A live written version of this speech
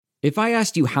If I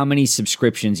asked you how many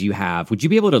subscriptions you have, would you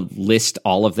be able to list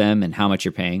all of them and how much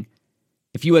you're paying?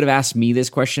 If you would have asked me this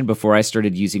question before I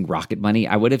started using Rocket Money,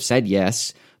 I would have said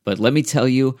yes, but let me tell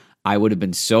you, I would have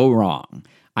been so wrong.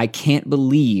 I can't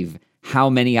believe how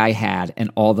many I had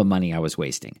and all the money I was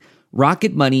wasting.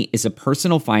 Rocket Money is a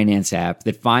personal finance app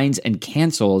that finds and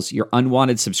cancels your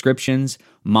unwanted subscriptions,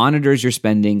 monitors your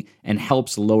spending, and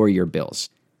helps lower your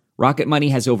bills. Rocket Money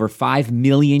has over 5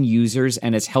 million users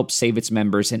and has helped save its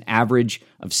members an average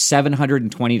of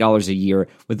 $720 a year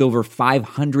with over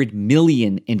 500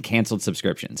 million in canceled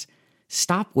subscriptions.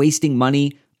 Stop wasting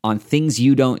money on things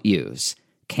you don't use.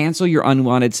 Cancel your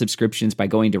unwanted subscriptions by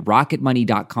going to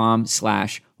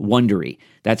rocketmoney.com/Wondery.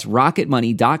 That's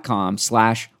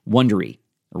rocketmoney.com/Wondery.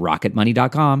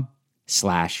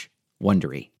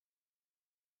 rocketmoney.com/Wondery.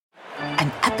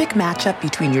 An epic matchup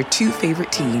between your two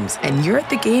favorite teams, and you're at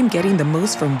the game getting the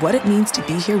most from what it means to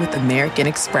be here with American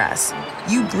Express.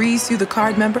 You breeze through the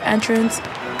card member entrance,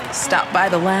 stop by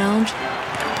the lounge.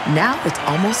 Now it's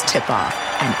almost tip-off,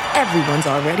 and everyone's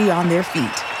already on their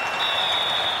feet.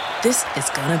 This is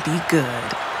gonna be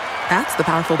good. That's the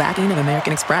powerful backing of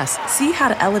American Express. See how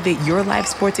to elevate your live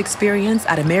sports experience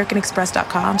at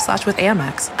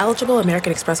americanexpress.com/withAmex. Eligible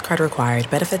American Express card required.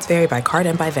 Benefits vary by card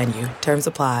and by venue. Terms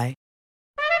apply.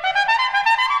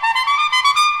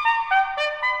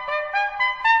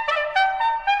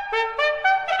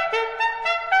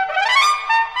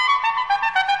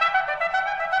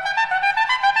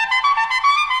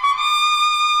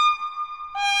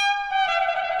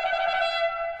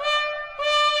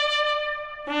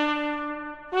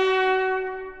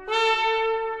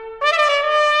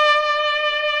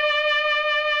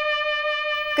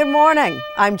 Good morning.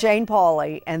 I'm Jane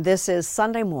Pauley, and this is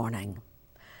Sunday Morning.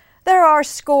 There are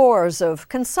scores of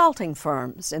consulting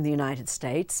firms in the United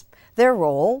States. Their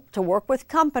role, to work with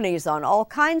companies on all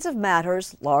kinds of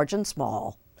matters, large and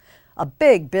small. A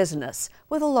big business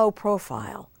with a low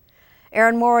profile.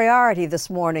 Erin Moriarty this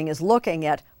morning is looking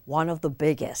at one of the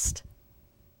biggest.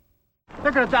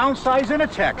 They're going to downsize in a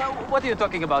check. What are you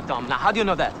talking about, Tom? Now, how do you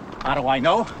know that? How do I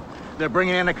know? They're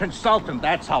bringing in a consultant.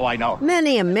 That's how I know.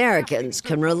 Many Americans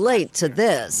can relate to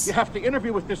this. You have to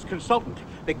interview with this consultant.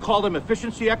 They call them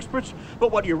efficiency experts,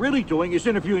 but what you're really doing is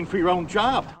interviewing for your own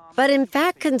job. But in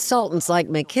fact, consultants like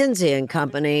McKinsey and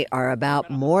Company are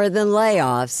about more than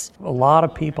layoffs. A lot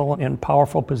of people in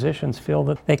powerful positions feel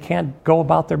that they can't go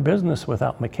about their business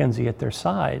without McKinsey at their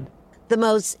side. The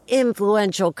most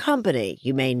influential company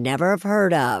you may never have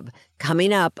heard of,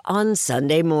 coming up on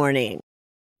Sunday Morning.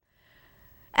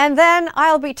 And then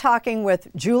I'll be talking with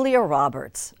Julia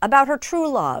Roberts about her true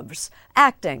loves,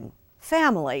 acting,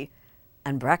 family,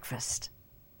 and breakfast.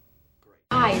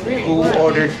 Who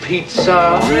ordered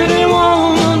pizza?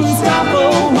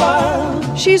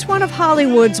 She's one of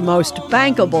Hollywood's most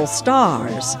bankable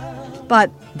stars, but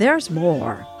there's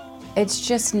more. It's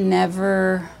just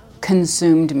never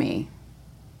consumed me,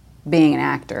 being an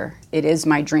actor. It is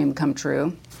my dream come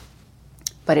true,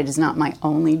 but it is not my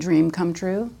only dream come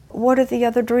true. What are the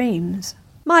other dreams?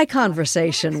 My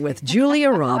conversation with Julia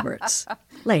Roberts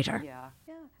later.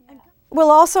 We'll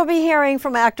also be hearing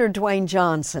from actor Dwayne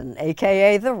Johnson,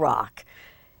 a.k.a. The Rock.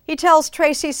 He tells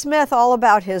Tracy Smith all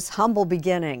about his humble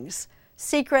beginnings,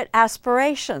 secret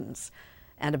aspirations,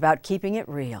 and about keeping it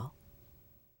real.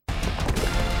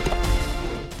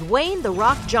 Dwayne The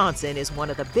Rock Johnson is one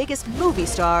of the biggest movie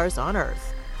stars on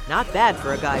Earth. Not bad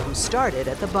for a guy who started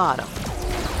at the bottom.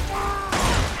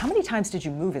 How many times did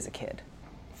you move as a kid?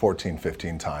 14,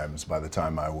 15 times by the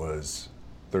time I was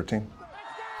 13.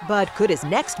 But could his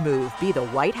next move be the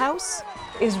White House?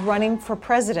 Is running for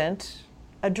president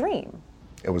a dream?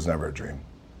 It was never a dream.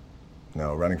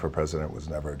 No, running for president was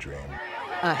never a dream.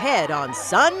 Ahead on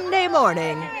Sunday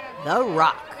Morning, The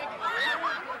Rock.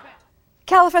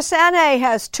 Califasane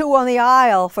has two on the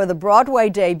aisle for the Broadway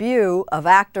debut of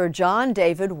actor John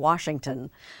David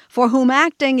Washington, for whom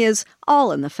acting is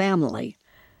all in the family.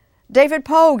 David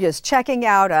Pogue is checking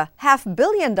out a $500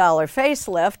 million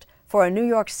facelift for a New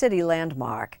York City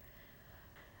landmark.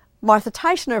 Martha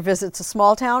Teichner visits a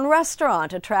small-town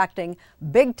restaurant attracting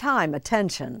big-time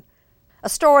attention. A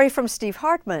story from Steve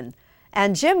Hartman,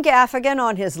 and Jim Gaffigan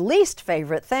on his least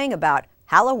favorite thing about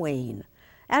Halloween,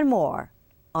 and more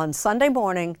on Sunday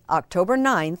Morning, October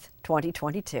 9th,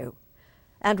 2022.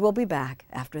 And we'll be back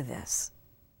after this.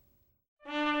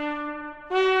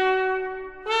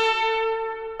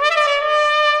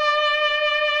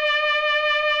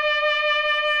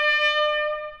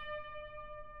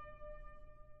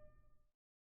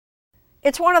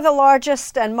 It's one of the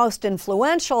largest and most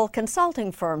influential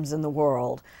consulting firms in the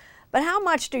world. But how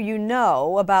much do you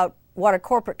know about what a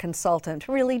corporate consultant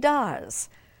really does?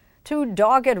 Two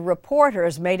dogged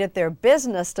reporters made it their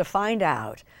business to find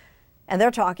out. And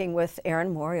they're talking with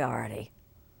Erin Moriarty.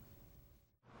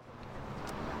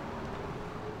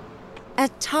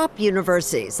 At top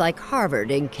universities like Harvard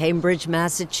and Cambridge,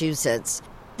 Massachusetts,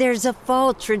 there's a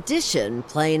fall tradition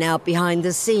playing out behind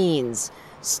the scenes.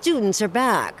 Students are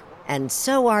back, and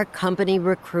so are company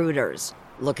recruiters,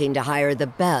 looking to hire the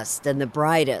best and the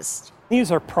brightest.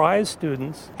 These are prize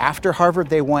students. After Harvard,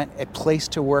 they want a place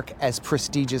to work as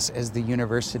prestigious as the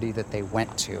university that they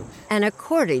went to. And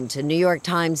according to New York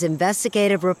Times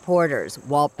investigative reporters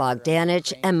Walt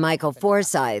Bogdanich and Michael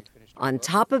Forsythe, on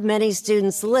top of many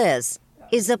students' lists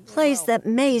is a place that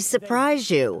may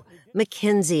surprise you,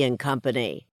 McKinsey &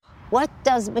 Company. What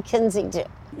does McKinsey do?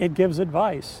 It gives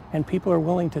advice, and people are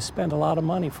willing to spend a lot of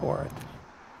money for it.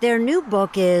 Their new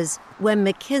book is When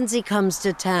McKinsey Comes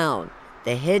to Town,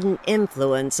 the hidden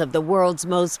influence of the world's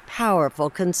most powerful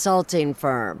consulting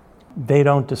firm. They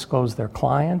don't disclose their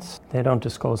clients. They don't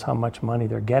disclose how much money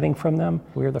they're getting from them.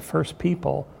 We're the first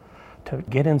people to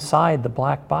get inside the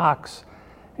black box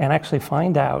and actually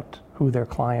find out who their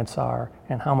clients are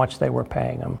and how much they were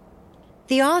paying them.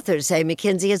 The authors say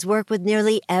McKinsey has worked with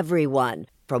nearly everyone,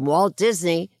 from Walt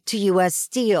Disney to U.S.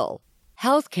 Steel,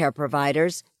 healthcare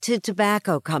providers to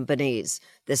tobacco companies,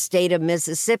 the state of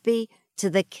Mississippi to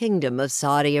the Kingdom of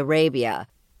Saudi Arabia.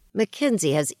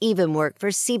 McKinsey has even worked for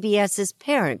CBS's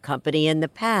parent company in the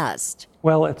past.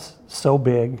 Well, it's so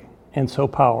big and so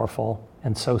powerful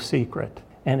and so secret,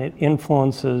 and it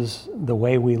influences the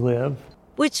way we live.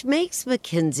 Which makes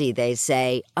McKinsey, they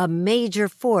say, a major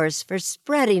force for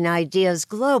spreading ideas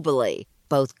globally,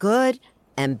 both good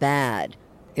and bad.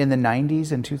 In the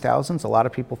 90s and 2000s, a lot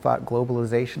of people thought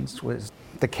globalization was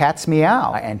the cat's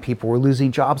meow, and people were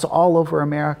losing jobs all over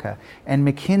America. And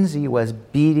McKinsey was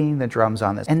beating the drums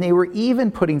on this. And they were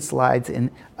even putting slides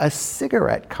in a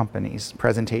cigarette company's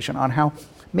presentation on how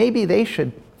maybe they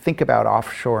should think about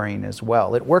offshoring as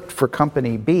well. It worked for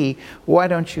Company B. Why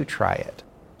don't you try it?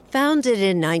 Founded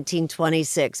in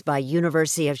 1926 by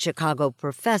University of Chicago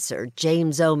professor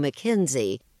James O.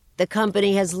 McKinsey, the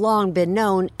company has long been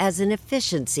known as an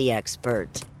efficiency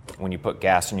expert. When you put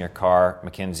gas in your car,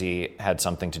 McKinsey had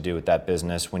something to do with that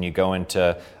business. When you go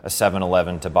into a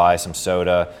 7-Eleven to buy some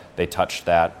soda, they touched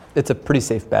that. It's a pretty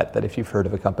safe bet that if you've heard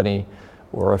of a company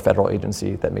or a federal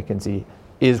agency, that McKinsey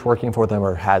is working for them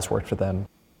or has worked for them.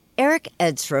 Eric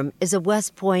Edstrom is a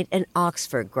West Point and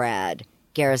Oxford grad.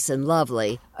 Garrison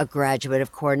Lovely, a graduate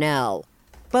of Cornell.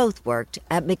 Both worked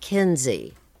at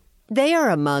McKinsey. They are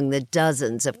among the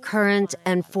dozens of current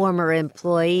and former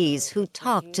employees who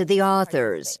talk to the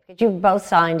authors. You've both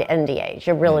signed NDAs.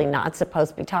 You're really not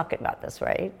supposed to be talking about this,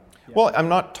 right? Well, I'm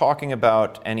not talking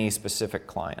about any specific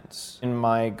clients. In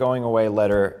my going away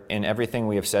letter, in everything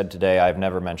we have said today, I've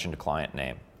never mentioned a client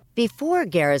name. Before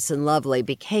Garrison Lovely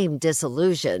became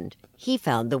disillusioned, he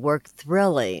found the work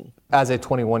thrilling. As a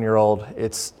 21-year-old,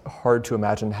 it's hard to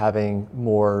imagine having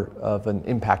more of an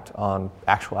impact on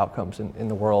actual outcomes in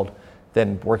the world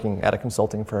than working at a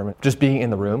consulting firm. Just being in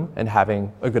the room and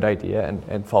having a good idea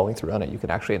and following through on it, you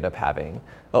can actually end up having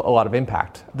a lot of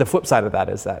impact. The flip side of that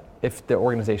is that if the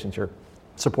organizations you're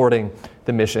supporting,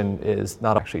 the mission is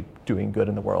not actually doing good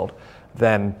in the world,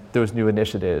 then those new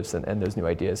initiatives and those new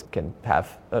ideas can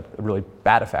have a really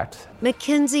bad effect.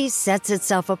 McKinsey sets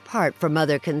itself apart from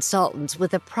other consultants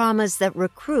with a promise that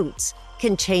recruits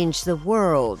can change the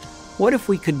world. What if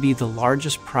we could be the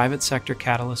largest private sector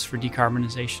catalyst for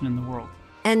decarbonization in the world?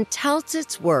 And touts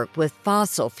its work with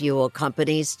fossil fuel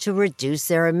companies to reduce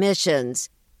their emissions.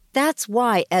 That's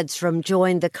why Edstrom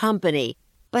joined the company.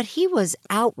 But he was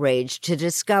outraged to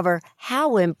discover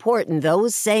how important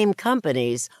those same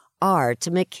companies are to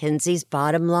McKinsey's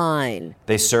bottom line.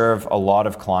 They serve a lot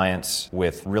of clients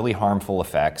with really harmful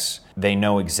effects. They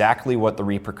know exactly what the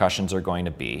repercussions are going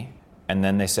to be, and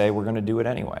then they say, we're going to do it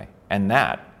anyway. And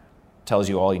that tells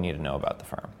you all you need to know about the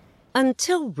firm.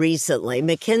 Until recently,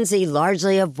 McKinsey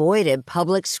largely avoided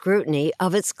public scrutiny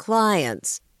of its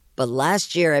clients. But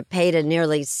last year, it paid a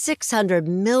nearly $600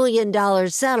 million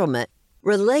settlement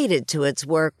related to its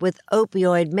work with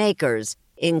opioid makers,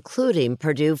 including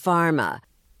Purdue Pharma.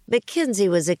 McKinsey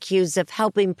was accused of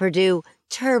helping Purdue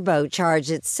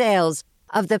turbocharge its sales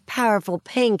of the powerful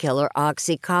painkiller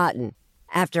OxyContin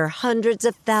after hundreds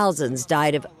of thousands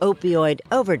died of opioid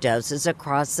overdoses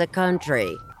across the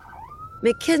country.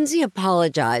 McKinsey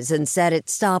apologized and said it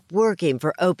stopped working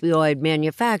for opioid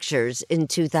manufacturers in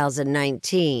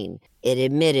 2019. It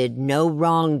admitted no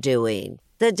wrongdoing.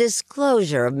 The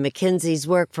disclosure of McKinsey's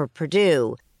work for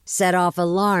Purdue set off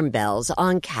alarm bells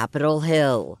on Capitol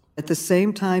Hill. At the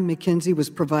same time, McKinsey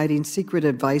was providing secret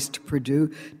advice to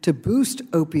Purdue to boost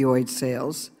opioid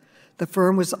sales. The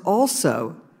firm was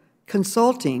also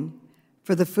consulting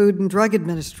for the Food and Drug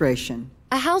Administration.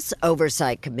 A House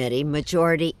Oversight Committee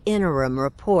majority interim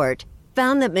report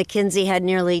found that McKinsey had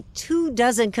nearly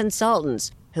 24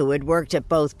 consultants who had worked at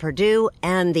both Purdue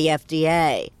and the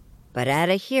FDA. But at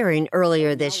a hearing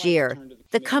earlier this year,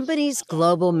 the company's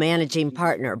global managing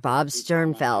partner, Bob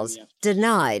Sternfels,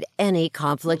 denied any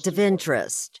conflict of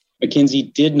interest.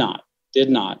 McKinsey did not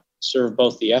serve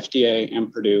both the FDA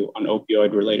and Purdue on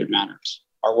opioid-related matters.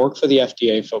 Our work for the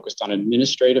FDA focused on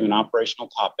administrative and operational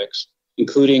topics,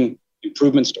 including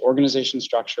improvements to organization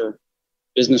structure,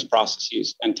 business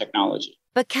processes, and technology.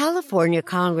 But California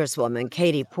Congresswoman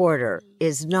Katie Porter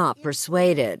is not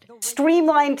persuaded.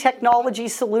 Streamline technology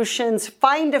solutions,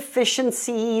 find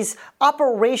efficiencies,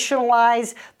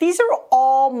 operationalize. These are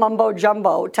all mumbo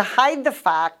jumbo to hide the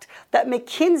fact that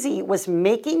McKinsey was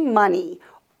making money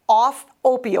off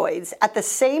opioids at the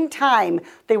same time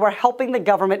they were helping the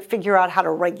government figure out how to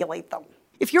regulate them.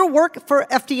 If your work for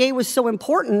FDA was so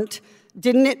important,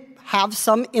 didn't it have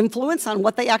some influence on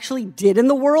what they actually did in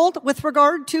the world with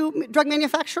regard to drug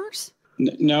manufacturers?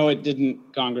 No, it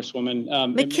didn't, Congresswoman.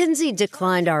 McKinsey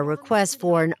declined our request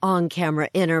for an on-camera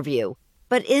interview,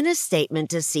 but in a statement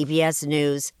to CBS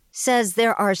News, says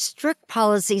there are strict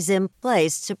policies in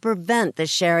place to prevent the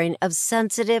sharing of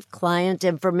sensitive client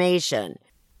information.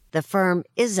 The firm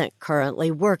isn't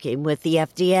currently working with the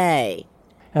FDA.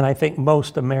 And I think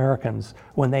most Americans,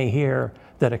 when they hear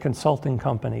that a consulting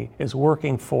company is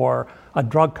working for a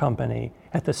drug company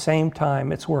at the same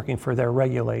time it's working for their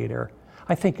regulator,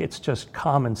 I think it's just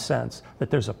common sense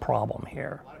that there's a problem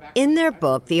here. In their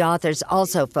book, the authors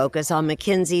also focus on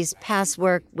McKinsey's past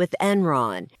work with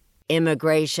Enron,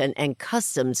 immigration and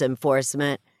customs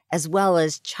enforcement, as well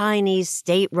as Chinese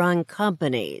state-run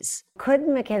companies. Could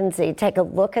McKinsey take a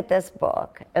look at this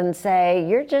book and say,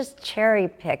 you're just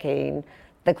cherry-picking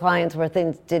the clients where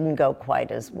things didn't go quite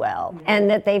as well, and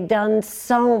that they've done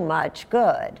so much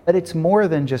good? But it's more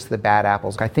than just the bad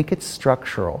apples. I think it's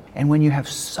structural. And when you have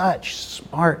such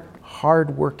smart,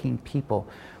 hard-working people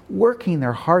working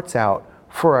their hearts out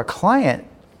for a client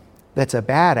that's a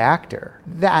bad actor,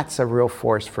 that's a real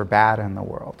force for bad in the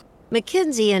world.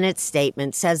 McKinsey, in its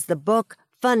statement, says the book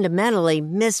fundamentally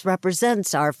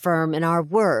misrepresents our firm and our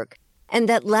work, and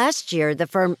that last year the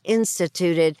firm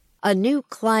instituted a new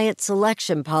client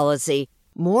selection policy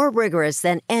more rigorous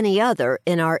than any other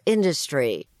in our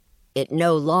industry. It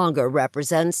no longer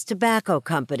represents tobacco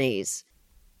companies.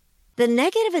 The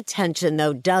negative attention,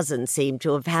 though, doesn't seem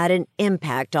to have had an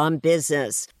impact on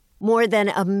business. More than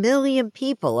 1 million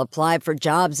people applied for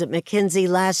jobs at McKinsey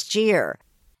last year,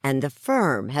 and the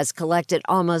firm has collected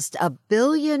almost $1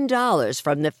 billion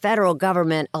from the federal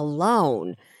government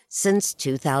alone since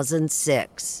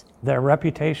 2006. Their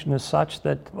reputation is such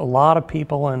that a lot of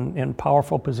people in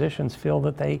powerful positions feel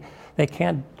that they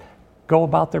can't go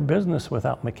about their business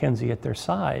without McKinsey at their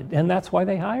side. And that's why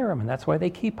they hire them, and that's why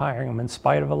they keep hiring them in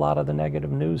spite of a lot of the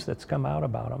negative news that's come out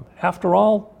about them. After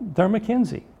all, they're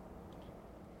McKinsey.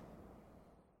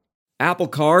 Apple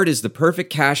Card is the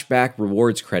perfect cashback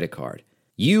rewards credit card.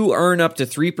 You earn up to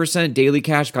 3% daily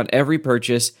cash on every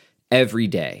purchase every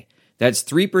day. That's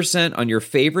 3% on your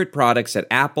favorite products at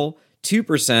Apple,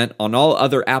 2% on all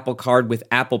other Apple Card with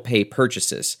Apple Pay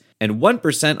purchases, and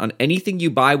 1% on anything you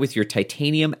buy with your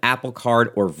titanium Apple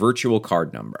Card or virtual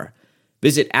card number.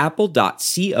 Visit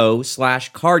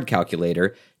apple.co/card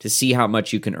calculator to see how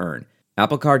much you can earn.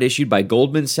 Apple Card issued by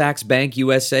Goldman Sachs Bank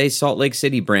USA, Salt Lake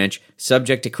City branch,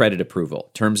 subject to credit approval.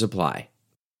 Terms apply.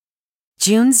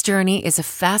 June's Journey is a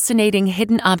fascinating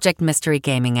hidden object mystery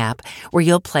gaming app where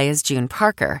you'll play as June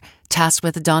Parker, tasked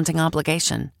with a daunting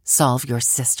obligation: solve your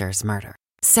sister's murder.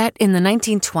 Set in the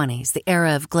 1920s, the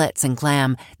era of glitz and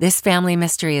glam, this family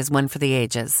mystery is one for the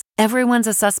ages. Everyone's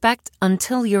a suspect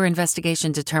until your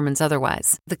investigation determines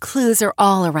otherwise. The clues are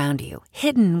all around you,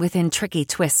 hidden within tricky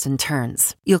twists and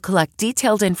turns. You'll collect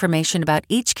detailed information about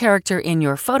each character in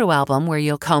your photo album where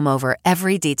you'll comb over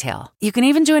every detail. You can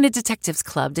even join a detectives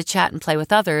club to chat and play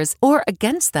with others or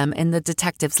against them in the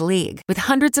Detectives League. With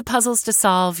hundreds of puzzles to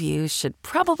solve, you should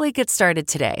probably get started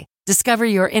today. Discover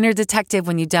your inner detective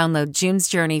when you download June's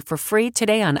Journey for free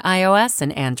today on iOS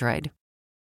and Android.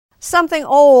 Something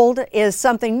old is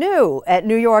something new at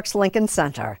New York's Lincoln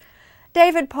Center.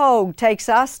 David Pogue takes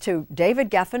us to David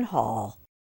Geffen Hall.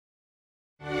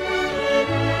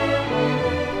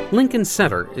 Lincoln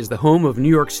Center is the home of New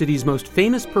York City's most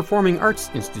famous performing arts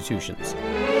institutions.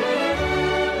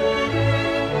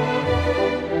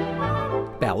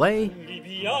 Ballet,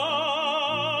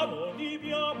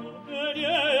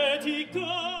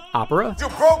 opera, you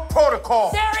broke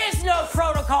protocol. There is no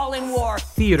protocol in war.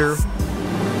 Theater,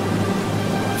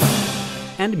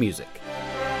 and music.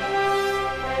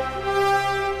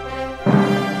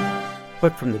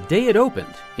 But from the day it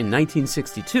opened in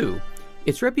 1962,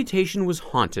 its reputation was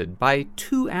haunted by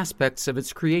two aspects of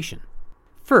its creation.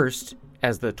 First,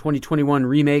 as the 2021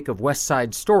 remake of West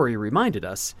Side Story reminded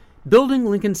us, building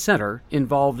Lincoln Center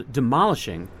involved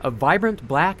demolishing a vibrant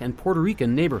Black and Puerto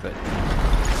Rican neighborhood.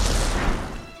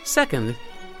 Second,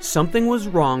 something was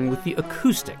wrong with the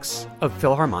acoustics of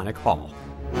Philharmonic Hall.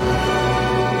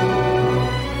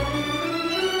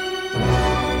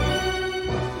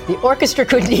 The orchestra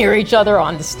couldn't hear each other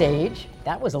on the stage.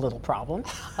 That was a little problem.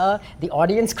 The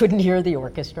audience couldn't hear the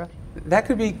orchestra. That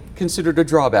could be considered a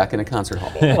drawback in a concert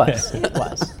hall. It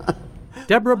was.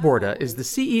 Deborah Borda is the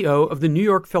CEO of the New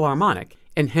York Philharmonic,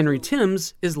 and Henry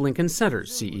Timms is Lincoln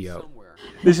Center's CEO.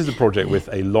 This is a project with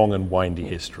a long and windy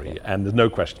history, and there's no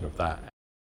question of that.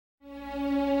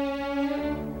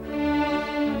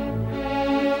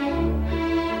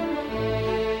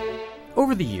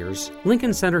 Over the years,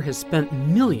 Lincoln Center has spent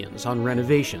millions on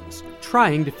renovations,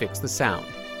 trying to fix the sound.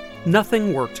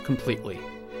 Nothing worked completely.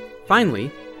 Finally,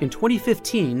 in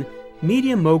 2015,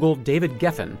 media mogul David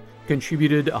Geffen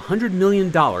contributed $100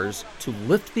 million to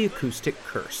lift the acoustic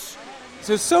curse.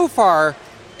 So far,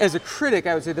 as a critic,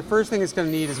 I would say the first thing it's going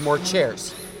to need is more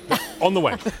chairs. On the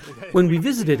way. When we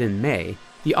visited in May,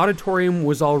 the auditorium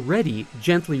was already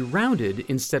gently rounded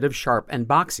instead of sharp and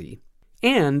boxy,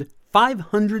 and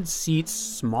 500 seats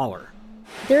smaller.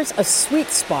 There's a sweet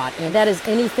spot, and that is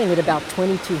anything at about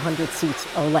 2,200 seats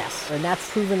or less, and that's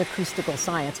proven acoustical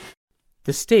science.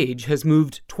 The stage has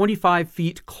moved 25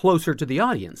 feet closer to the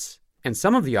audience, and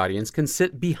some of the audience can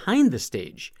sit behind the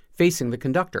stage, facing the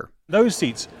conductor. Those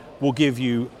seats will give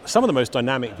you some of the most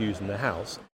dynamic views in the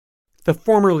house. The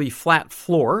formerly flat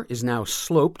floor is now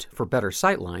sloped for better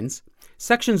sightlines.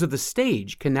 Sections of the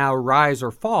stage can now rise or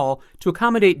fall to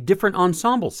accommodate different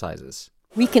ensemble sizes.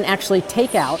 We can actually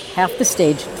take out half the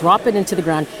stage, drop it into the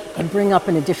ground, and bring up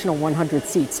an additional 100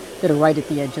 seats that are right at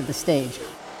the edge of the stage.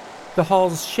 The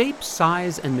hall's shape,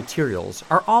 size, and materials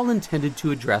are all intended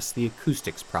to address the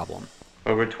acoustics problem.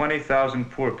 Over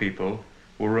 20,000 poor people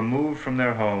were removed from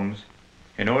their homes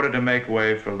in order to make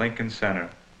way for Lincoln Center.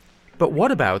 But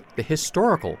what about the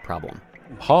historical problem?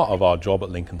 Part of our job at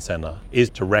Lincoln Center is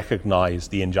to recognize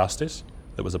the injustice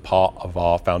that was a part of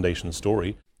our foundation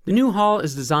story. The new hall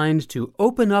is designed to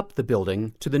open up the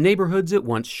building to the neighborhoods it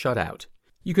once shut out.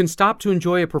 You can stop to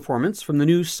enjoy a performance from the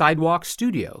new Sidewalk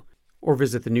Studio, or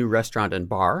visit the new restaurant and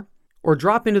bar, or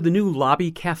drop into the new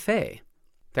Lobby Cafe.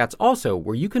 That's also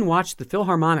where you can watch the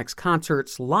Philharmonic's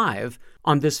concerts live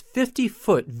on this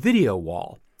 50-foot video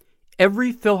wall.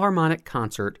 Every Philharmonic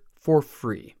concert for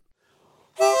free.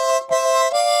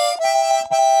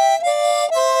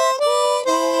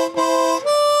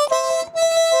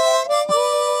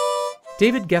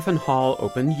 David Geffen Hall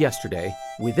opened yesterday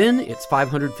within its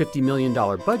 $550 million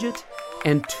budget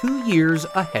and 2 years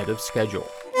ahead of schedule.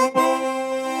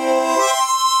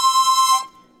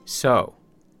 So,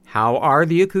 how are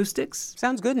the acoustics?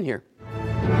 Sounds good in here.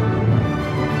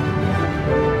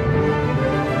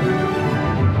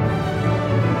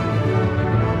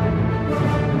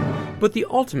 But the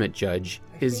ultimate judge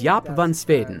is Jaap van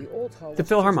Zweden, the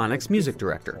Philharmonic's music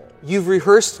director. You've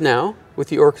rehearsed now with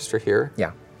the orchestra here.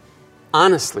 Yeah.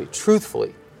 Honestly,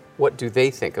 truthfully, what do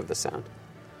they think of the sound?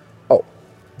 Oh,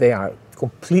 they are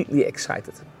completely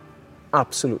excited.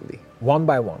 Absolutely. One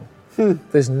by one.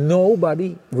 There's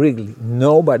nobody, really,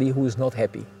 nobody who is not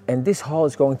happy. And this hall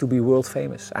is going to be world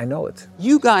famous. I know it.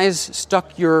 You guys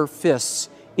stuck your fists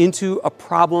into a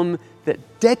problem that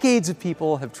decades of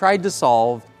people have tried to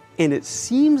solve, and it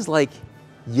seems like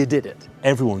you did it.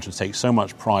 Everyone should take so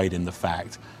much pride in the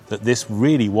fact that this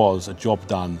really was a job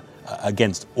done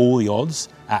against all the odds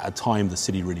at a time the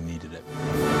city really needed it.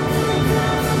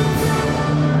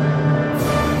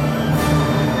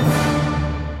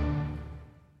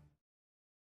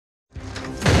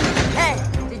 Hey,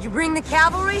 did you bring the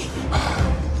cavalry?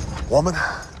 Woman,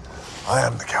 I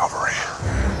am the cavalry.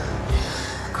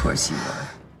 Of course you are.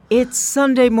 It's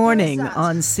Sunday morning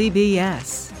on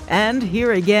CBS, and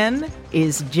here again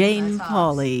is Jane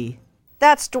Pauley.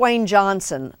 That's Dwayne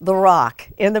Johnson, The Rock,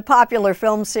 in the popular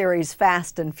film series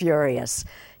Fast and Furious.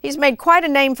 He's made quite a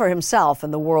name for himself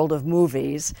in the world of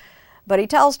movies, but he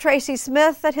tells Tracy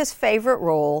Smith that his favorite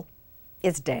role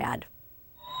is Dad.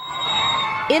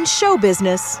 In show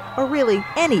business, or really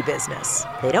any business,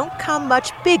 they don't come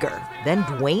much bigger than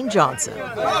Dwayne Johnson.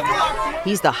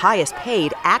 He's the highest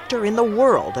paid actor in the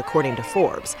world, according to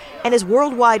Forbes, and his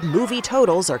worldwide movie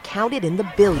totals are counted in the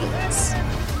billions.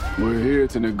 We're here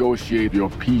to negotiate your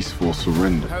peaceful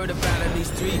surrender.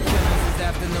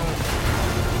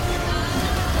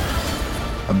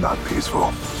 I'm not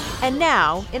peaceful. And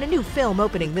now, in a new film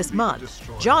opening this month,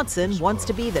 Johnson wants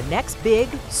to be the next big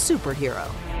superhero.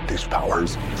 These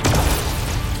powers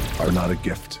are not a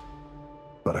gift,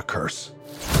 but a curse.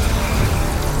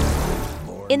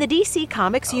 In the DC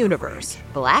Comics universe,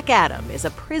 Black Adam is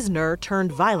a prisoner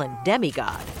turned violent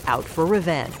demigod out for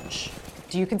revenge.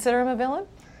 Do you consider him a villain?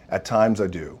 At times I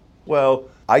do. Well,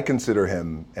 I consider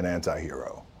him an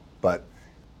anti-hero, but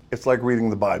it's like reading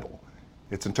the Bible.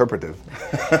 It's interpretive.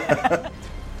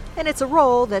 And it's a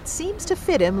role that seems to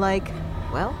fit him like,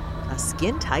 well, a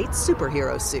skin-tight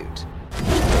superhero suit.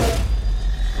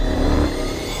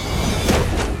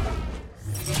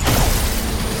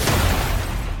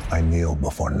 I kneel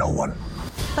before no one.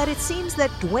 But it seems that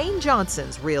Dwayne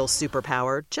Johnson's real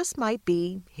superpower just might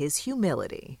be his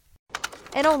humility.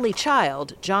 An only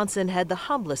child, Johnson had the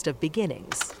humblest of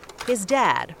beginnings. His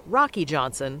dad, Rocky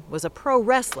Johnson, was a pro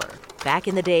wrestler back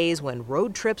in the days when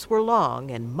road trips were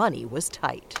long and money was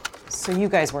tight. So you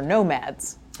guys were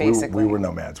nomads, basically. We were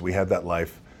nomads. We had that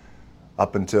life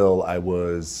up until I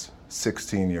was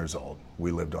 16 years old.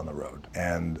 We lived on the road.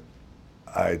 And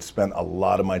I'd spent a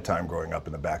lot of my time growing up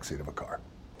in the backseat of a car.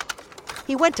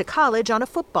 He went to college on a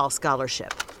football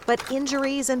scholarship, but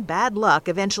injuries and bad luck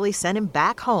eventually sent him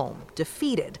back home,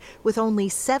 defeated, with only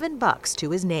 $7 to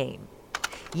his name.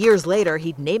 Years later,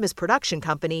 he'd name his production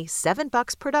company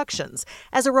 $7 Productions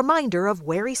as a reminder of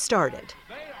where he started.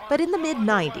 But in the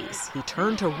mid-90s, he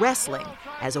turned to wrestling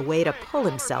as a way to pull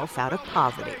himself out of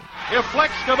poverty. If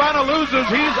Flex Cavana loses,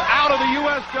 he's out of the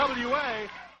USWA.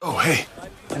 Oh, hey.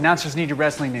 Announcers need your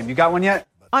wrestling name. You got one yet?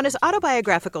 On his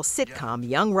autobiographical sitcom,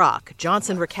 Young Rock,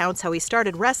 Johnson recounts how he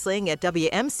started wrestling at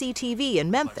WMC-TV in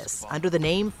Memphis under the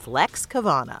name Flex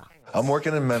Cavana. I'm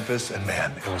working in Memphis, and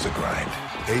man, it was a grind.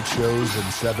 8 shows in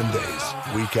 7 days,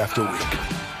 week after week.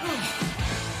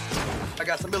 I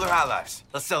got some Miller High Lifes.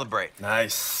 Let's celebrate.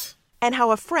 Nice. And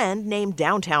how a friend named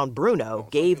Downtown Bruno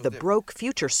gave the broke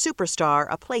future superstar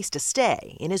a place to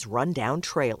stay in his rundown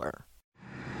trailer.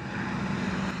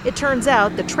 It turns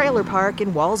out the trailer park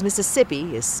in Walls,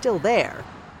 Mississippi is still there.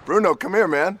 Bruno, come here,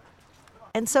 man.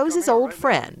 And so's his old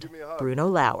friend, Bruno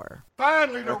Lauer.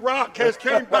 Finally, The Rock has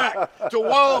came back to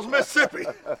Walls, Mississippi.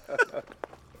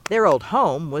 Their old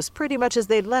home was pretty much as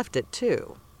they'd left it,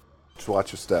 too. Just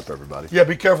watch your step, everybody. Yeah,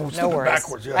 be careful with No stepping worries.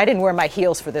 backwards. Yeah. I didn't wear my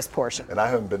heels for this portion. And I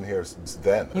haven't been here since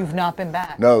then. You've not been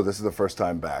back. No, this is the first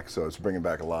time back, so it's bringing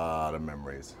back a lot of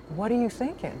memories. What are you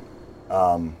thinking?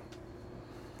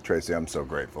 Tracy, I'm so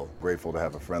grateful. Grateful to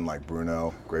have a friend like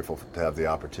Bruno. Grateful to have the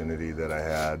opportunity that I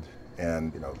had.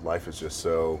 And, life is just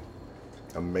so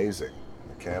amazing.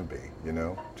 It can be,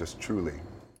 just truly.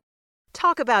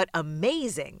 Talk about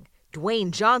amazing.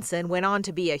 Dwayne Johnson went on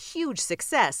to be a huge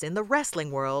success in the wrestling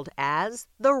world as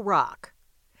The Rock.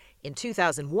 In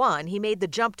 2001, he made the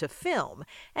jump to film,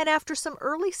 and after some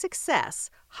early success,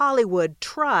 Hollywood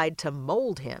tried to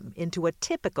mold him into a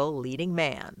typical leading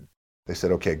man. They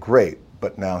said, okay, great,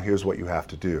 but now here's what you have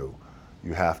to do.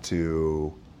 You have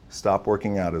to stop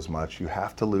working out as much. You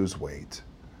have to lose weight.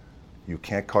 You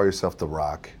can't call yourself The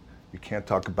Rock. You can't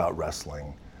talk about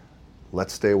wrestling.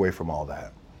 Let's stay away from all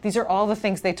that. These are all the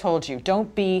things they told you.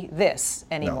 Don't be this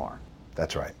anymore. No,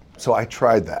 that's right. So I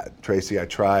tried that, Tracy. I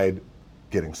tried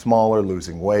getting smaller,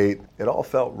 losing weight. It all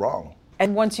felt wrong.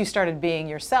 And once you started being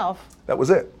yourself... That was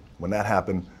it. When that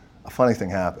happened, a funny thing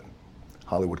happened.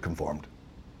 Hollywood conformed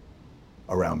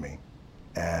around me.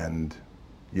 And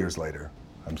years later,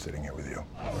 I'm sitting here with you.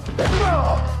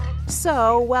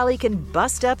 So, while he can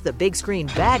bust up the big screen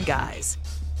bad guys,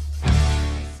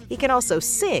 he can also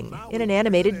sing in an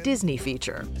animated Disney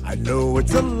feature. I know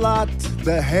it's a lot,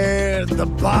 the hair, the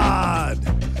bod,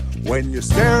 when you're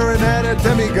staring at a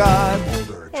demigod.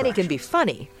 And he can be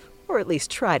funny, or at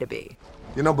least try to be.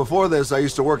 Before this, I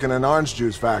used to work in an orange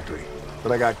juice factory,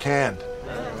 but I got canned.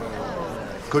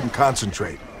 Couldn't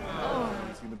concentrate.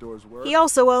 He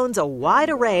also owns a wide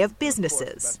array of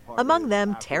businesses, among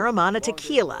them Terramana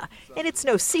Tequila, and it's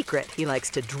no secret he likes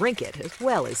to drink it as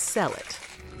well as sell it.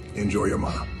 Enjoy your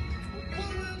mom.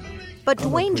 But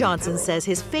Dwayne Johnson says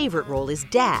his favorite role is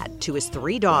dad to his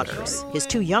 3 daughters. His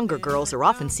 2 younger girls are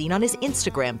often seen on his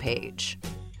Instagram page.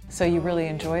 So you really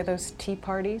enjoy those tea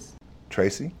parties?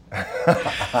 Tracy,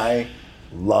 I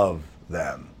love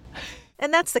them.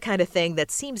 And that's the kind of thing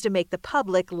that seems to make the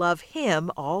public love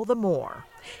him all the more.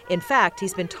 In fact,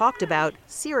 he's been talked about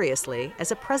seriously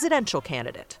as a presidential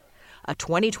candidate. A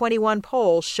 2021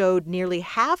 poll showed nearly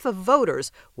half of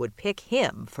voters would pick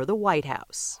him for the White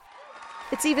House.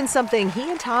 It's even something he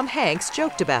and Tom Hanks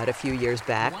joked about a few years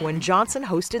back when Johnson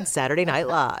hosted Saturday Night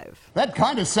Live. That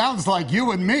kind of sounds like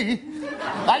you and me.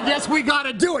 I guess we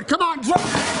gotta do it. Come on, drop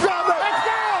it. Let's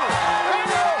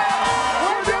go!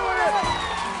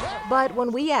 But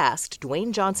when we asked,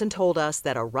 Dwayne Johnson told us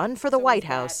that a run for the White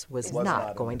House was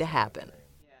not going to happen.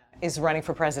 Is running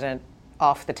for president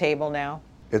off the table now?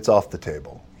 It's off the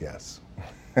table, yes.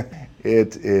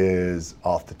 It is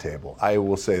off the table. I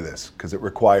will say this, because it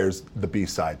requires the B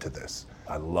side to this.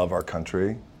 I love our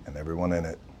country and everyone in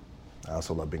it. I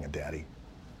also love being a daddy.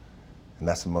 And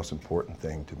that's the most important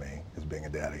thing to me, is being a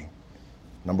daddy.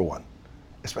 Number one,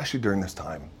 especially during this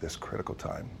time, this critical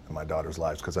time in my daughter's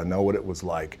lives, because I know what it was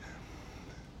like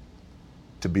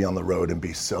to be on the road and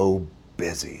be so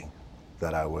busy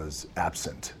that I was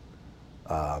absent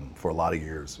for a lot of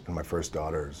years in my first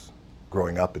daughter's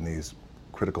growing up in these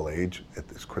critical age, at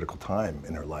this critical time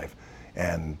in her life.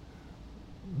 And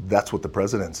that's what the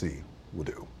presidency will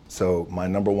do. So my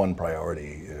number one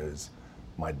priority is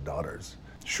my daughters.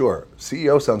 Sure,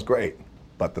 CEO sounds great,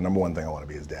 but the number one thing I want to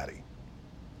be is daddy.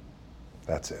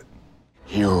 That's it.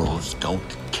 Heroes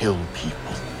don't kill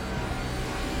people.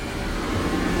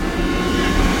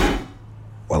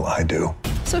 Well, I do.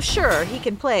 So sure, he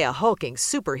can play a hulking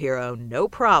superhero, no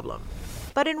problem.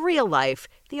 But in real life,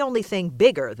 the only thing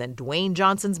bigger than Dwayne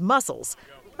Johnson's muscles,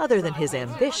 other than his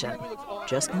ambition,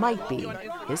 just might be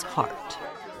his heart.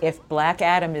 If Black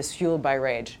Adam is fueled by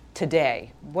rage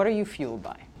today, what are you fueled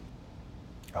by?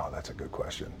 Oh, that's a good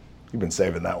question. You've been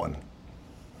saving that one.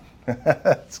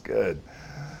 That's good.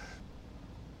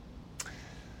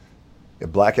 If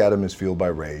Black Adam is fueled by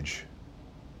rage,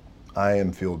 I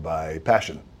am fueled by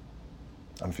passion.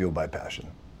 I'm fueled by passion.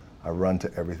 I run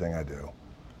to everything I do.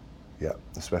 Yeah,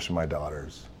 especially my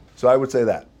daughters. So I would say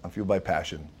that. I'm fueled by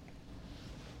passion.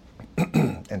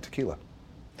 And tequila.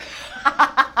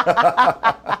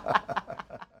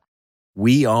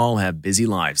 We all have busy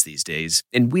lives these days,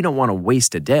 and we don't want to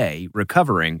waste a day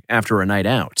recovering after a night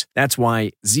out. That's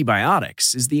why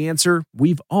ZBiotics is the answer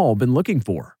we've all been looking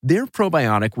for. Their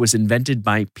probiotic was invented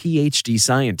by PhD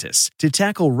scientists to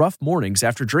tackle rough mornings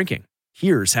after drinking.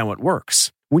 Here's how it works.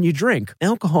 When you drink,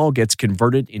 alcohol gets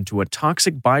converted into a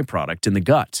toxic byproduct in the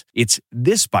gut. It's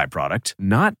this byproduct,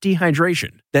 not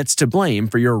dehydration, that's to blame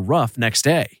for your rough next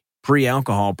day.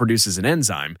 Pre-alcohol produces an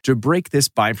enzyme to break this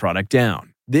byproduct down.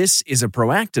 This is a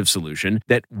proactive solution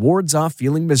that wards off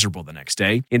feeling miserable the next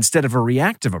day instead of a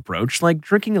reactive approach like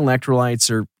drinking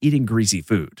electrolytes or eating greasy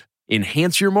food.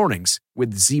 Enhance your mornings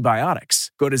with ZBiotics.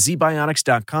 Go to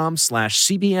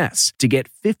zbiotics.com/CBS to get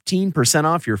 15%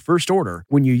 off your first order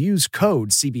when you use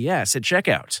code CBS at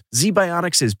checkout.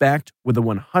 ZBiotics is backed with a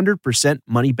 100%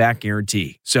 money-back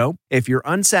guarantee. So, if you're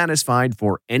unsatisfied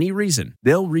for any reason,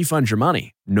 they'll refund your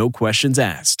money. No questions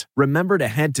asked. Remember to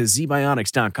head to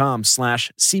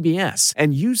zbiotics.com/CBS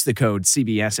and use the code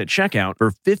CBS at checkout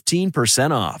for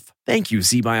 15% off. Thank you,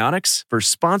 ZBiotics, for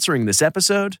sponsoring this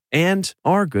episode and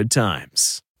our good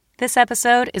times. This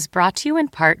episode is brought to you in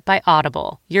part by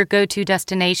Audible, your go-to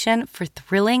destination for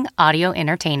thrilling audio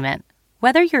entertainment.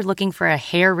 Whether you're looking for a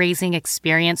hair-raising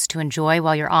experience to enjoy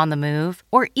while you're on the move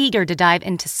or eager to dive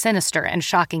into sinister and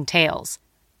shocking tales,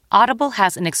 Audible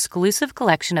has an exclusive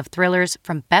collection of thrillers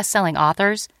from best-selling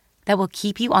authors that will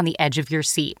keep you on the edge of your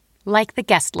seat, like The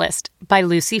Guest List by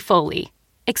Lucy Foley.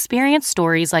 Experience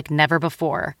stories like never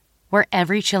before, where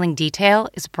every chilling detail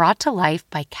is brought to life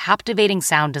by captivating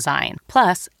sound design.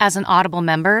 Plus, as an Audible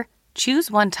member,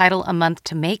 choose one title a month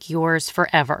to make yours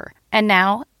forever. And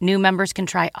now, new members can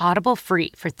try Audible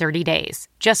free for 30 days.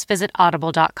 Just visit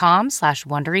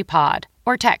audible.com/WonderyPod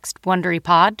or text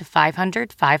WonderyPod to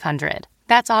 500-500.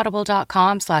 That's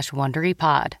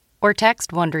audible.com/WonderyPod or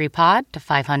text WonderyPod to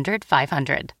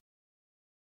 500-500.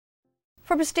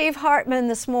 From Steve Hartman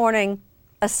this morning,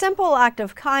 a simple act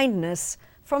of kindness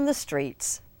from the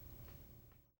streets.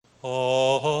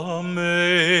 Amazing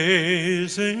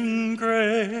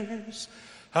grace,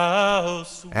 how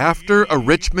sweet. After a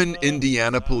Richmond,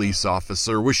 Indiana police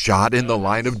officer was shot in the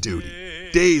line of duty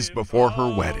days before her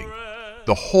wedding,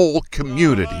 the whole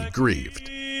community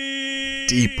grieved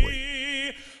deeply.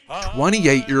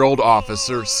 28-year-old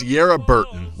officer Sierra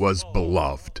Burton was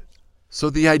beloved. So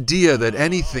the idea that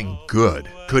anything good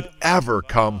could ever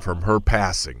come from her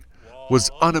passing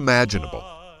was unimaginable.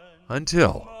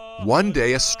 Until one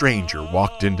day a stranger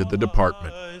walked into the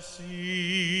department.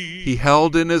 He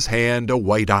held in his hand a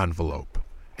white envelope,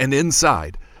 and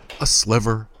inside, a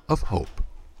sliver of hope.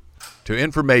 To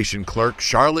information clerk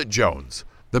Charlotte Jones,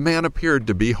 the man appeared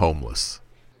to be homeless.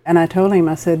 And I told him,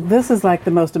 I said, this is like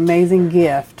the most amazing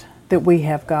gift that we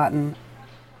have gotten.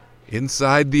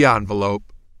 Inside the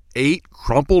envelope, 8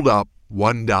 crumpled up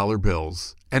 $1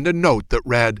 bills and a note that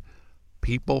read,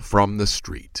 "People from the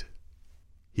street."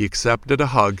 He accepted a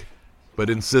hug, but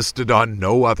insisted on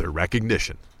no other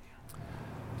recognition.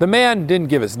 The man didn't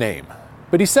give his name,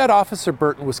 But he said Officer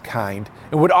Burton was kind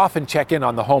and would often check in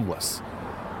on the homeless.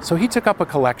 So he took up a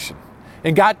collection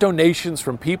and got donations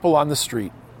from people on the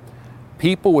street,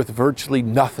 people with virtually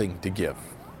nothing to give.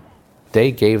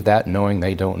 They gave that knowing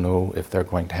they don't know if they're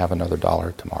going to have another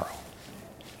dollar tomorrow.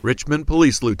 Richmond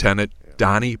Police Lieutenant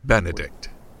Donnie Benedict.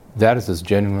 That is as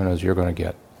genuine as you're going to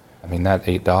get. I mean, that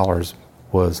 $8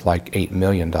 was like $8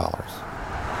 million.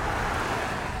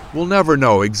 We'll never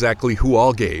know exactly who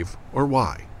all gave or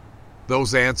why.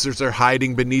 Those answers are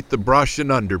hiding beneath the brush and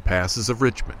underpasses of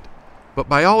Richmond. But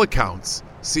by all accounts,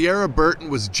 Sierra Burton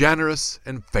was generous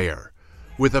and fair,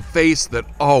 with a face that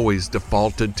always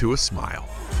defaulted to a smile.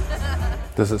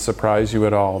 Does it surprise you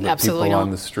at all that Absolutely people not.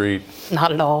 on the street?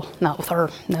 Not at all. Not with her,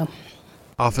 no.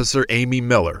 Officer Amy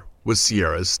Miller was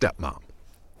Sierra's stepmom.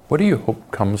 What do you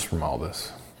hope comes from all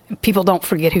this? People don't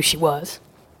forget who she was.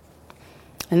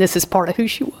 And this is part of who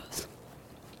she was.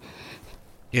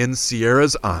 In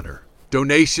Sierra's honor,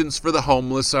 donations for the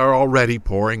homeless are already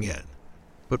pouring in.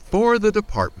 But for the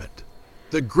department,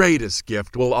 the greatest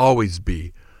gift will always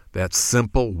be that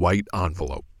simple white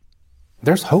envelope.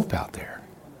 There's hope out there.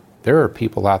 There are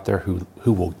people out there who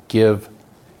will give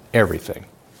everything.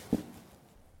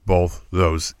 Both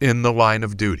those in the line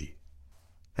of duty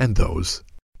and those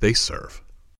they serve.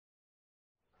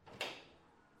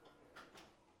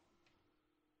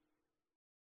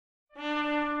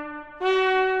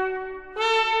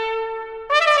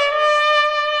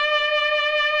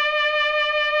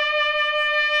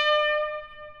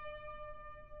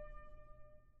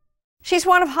 She's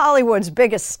one of Hollywood's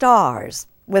biggest stars,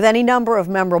 with any number of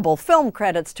memorable film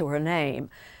credits to her name.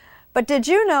 But did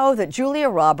you know that Julia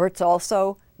Roberts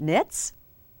also knits?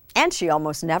 And she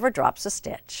almost never drops a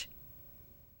stitch.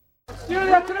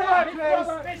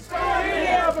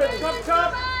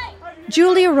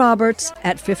 Julia Roberts,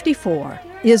 at 54,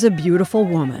 is a beautiful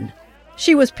woman.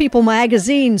 She was People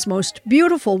magazine's most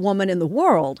beautiful woman in the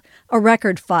world, a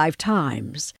record 5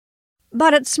 times.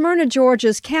 But at Smyrna,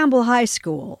 Georgia's Campbell High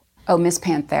School, oh, Miss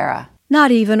Panthera.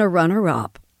 Not even a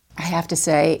runner-up. I have to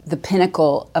say, the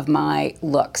pinnacle of my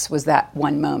looks was that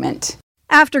one moment.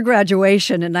 After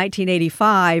graduation in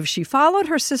 1985, she followed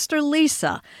her sister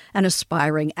Lisa, an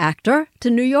aspiring actor, to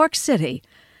New York City.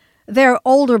 Their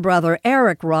older brother,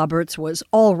 Eric Roberts, was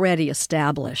already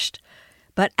established.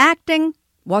 But acting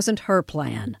wasn't her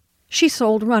plan. She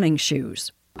sold running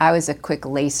shoes. I was a quick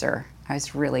lacer. I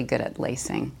was really good at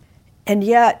lacing. And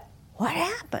yet, what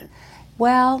happened?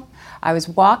 Well, I was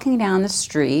walking down the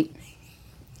street.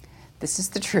 This is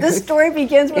the truth. This story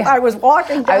begins with I was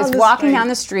walking down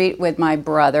the street with my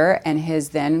brother and his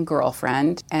then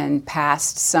girlfriend and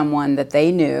passed someone that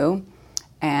they knew,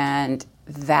 and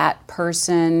that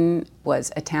person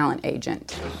was a talent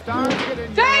agent.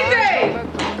 Daisy!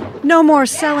 No more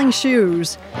selling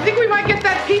shoes. Think we might get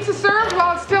that pizza served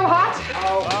while it's still hot?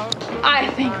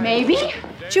 I think maybe.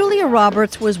 Julia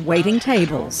Roberts was waiting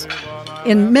tables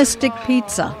in Mystic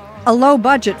Pizza, a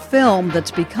low-budget film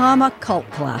that's become a cult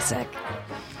classic.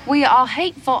 We are all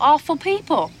hateful, awful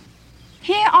people.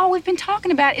 Here, all we've been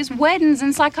talking about is weddings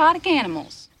and psychotic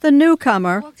animals. The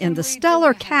newcomer in the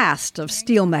stellar cast of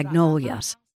Steel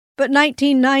Magnolias. But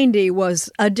 1990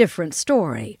 was a different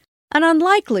story. An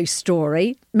unlikely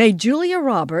story made Julia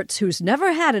Roberts, who's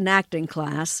never had an acting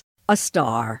class, a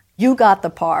star. You got the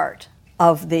part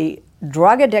of the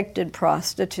drug-addicted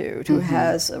prostitute who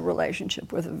has a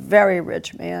relationship with a very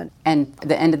rich man. And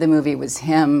the end of the movie was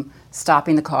him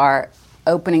stopping the car,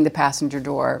 opening the passenger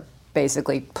door,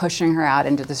 basically pushing her out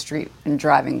into the street and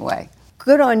driving away.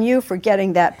 Good on you for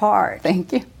getting that part.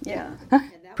 Thank you. Yeah.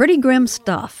 Pretty grim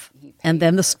stuff. And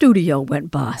then the studio went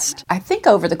bust. I think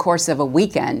over the course of a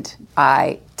weekend,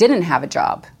 I didn't have a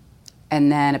job.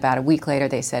 And then about a week later,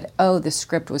 they said, oh, the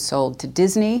script was sold to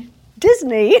Disney.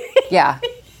 Disney? Yeah.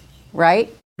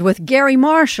 Right? With Gary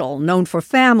Marshall, known for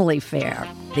Family Fare,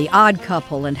 The Odd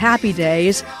Couple, and Happy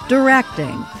Days,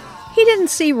 directing. He didn't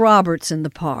see Roberts in the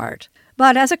part,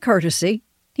 but as a courtesy,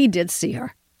 he did see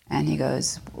her. And he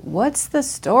goes, what's the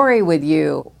story with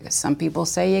you? Some people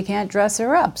say you can't dress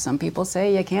her up. Some people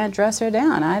say you can't dress her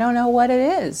down. I don't know what it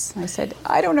is. I said,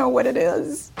 I don't know what it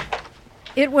is.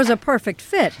 It was a perfect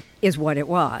fit, is what it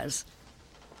was.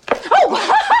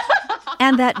 Oh!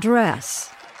 And that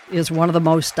dress is one of the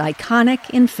most iconic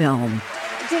in film.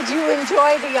 Did you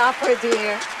enjoy the opera,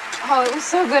 dear? Oh, it was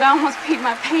so good, I almost peed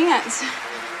my pants.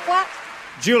 What?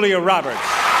 Julia Roberts.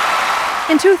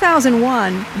 In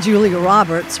 2001, Julia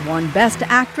Roberts won Best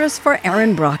Actress for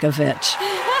Erin Brockovich.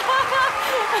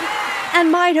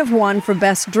 And might have won for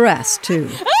Best Dress, too.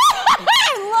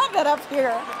 I love it up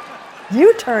here.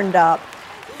 You turned up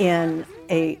in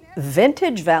a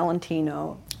vintage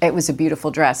Valentino It was a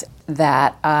beautiful dress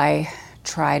that I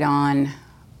tried on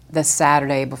the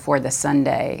Saturday before the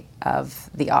Sunday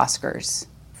of the Oscars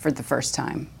for the first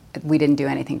time. We didn't do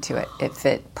anything to it. It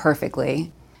fit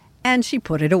perfectly. And she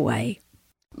put it away.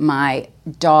 My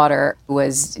daughter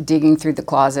was digging through the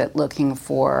closet looking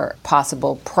for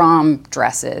possible prom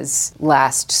dresses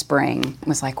last spring. I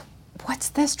was like, what's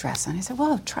this dress? And I said,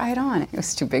 well, try it on. It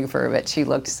was too big for her, but she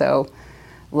looked so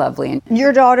lovely. And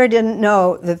your daughter didn't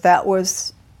know that that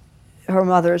was her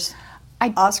mother's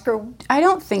Oscar? I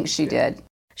don't think she did.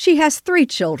 She has 3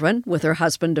 children with her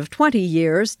husband of 20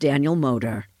 years, Daniel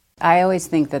Moder. I always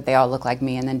think that they all look like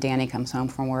me, and then Danny comes home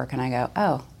from work, and I go,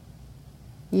 oh,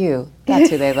 that's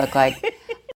who they look like.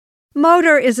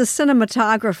 Moder is a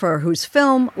cinematographer whose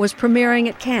film was premiering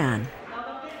at Cannes.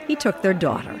 He took their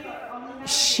daughter.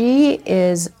 She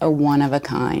is a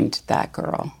one-of-a-kind, that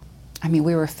girl. I mean,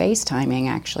 we were FaceTiming,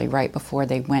 actually, right before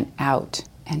they went out,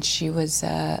 and she was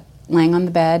laying on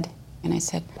the bed, and I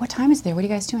said, what time is there? What are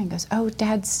you guys doing? He goes, oh,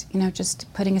 Dad's,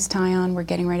 just putting his tie on. We're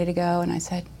getting ready to go. And I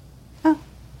said, oh,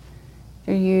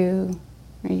 are you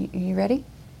ready?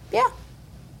 Yeah.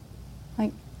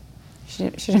 Like, she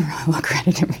didn't really look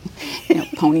ready to me.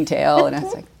 Ponytail, and I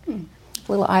was like,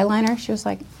 a little eyeliner. She was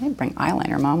like, I didn't bring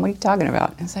eyeliner, Mom. What are you talking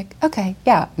about? And I was like, okay,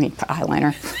 yeah, I mean,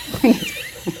 eyeliner.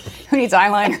 Who needs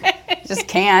eyeliner? Just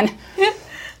can.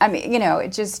 I mean,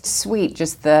 it's just sweet,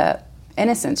 just the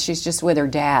innocence. She's just with her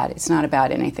dad. It's not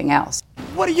about anything else.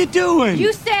 What are you doing?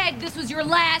 You said this was your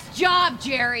last job,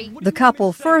 Jerry. The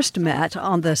couple first met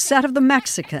on the set of The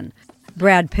Mexican.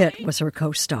 Brad Pitt was her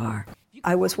co-star.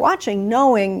 I was watching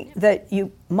knowing that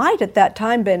you might at that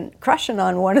time been crushing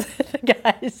on one of the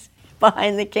guys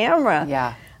behind the camera.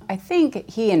 Yeah. I think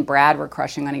he and Brad were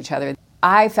crushing on each other.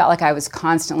 I felt like I was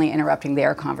constantly interrupting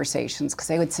their conversations because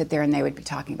they would sit there and they would be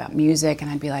talking about music,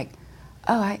 and I'd be like,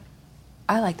 oh,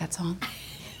 I like that song.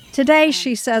 Today,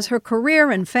 she says her career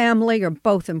and family are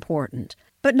both important,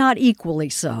 but not equally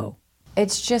so.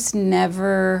 It's just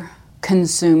never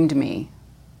consumed me,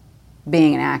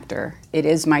 being an actor. It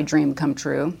is my dream come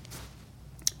true,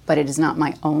 but it is not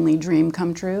my only dream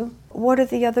come true. What are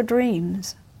the other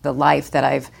dreams? The life that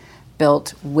I've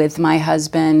built with my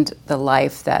husband, the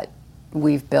life that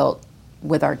we've built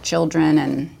with our children,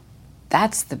 and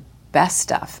that's the best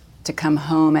stuff, to come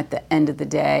home at the end of the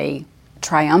day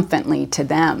triumphantly to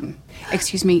them.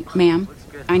 Excuse me, ma'am,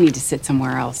 I need to sit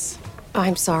somewhere else.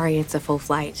 I'm sorry, it's a full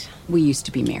flight. We used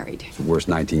to be married. The worst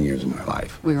 19 years of my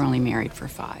life. We were only married for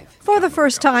 5. For the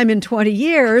first time in 20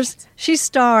 years, she's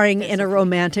starring in a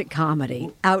romantic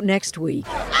comedy, out next week.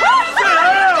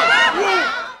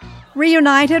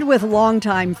 Reunited with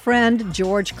longtime friend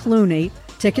George Clooney,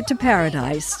 Ticket to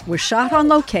Paradise was shot on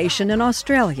location in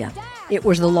Australia. It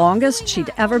was the longest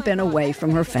she'd ever been away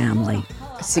from her family.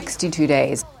 62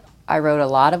 days. I wrote a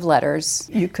lot of letters.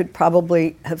 You could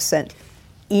probably have sent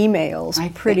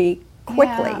emails pretty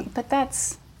quickly. Yeah, but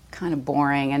that's kind of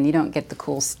boring, and you don't get the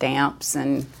cool stamps,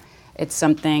 and it's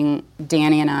something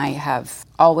Danny and I have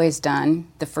always done.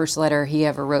 The first letter he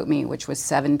ever wrote me, which was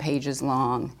 7 pages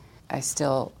long, I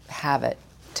still have it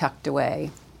tucked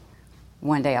away.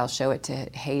 One day I'll show it to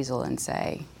Hazel and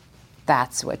say,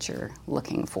 that's what you're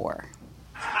looking for.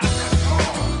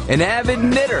 An avid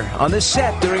knitter on the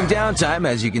set during downtime,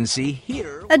 as you can see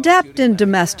here. Adept in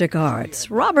domestic arts,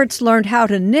 Roberts learned how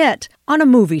to knit on a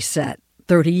movie set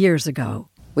 30 years ago.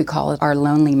 We call it our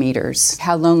lonely meters.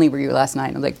 How lonely were you last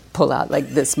night? And pull out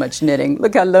this much knitting.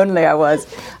 Look how lonely I was.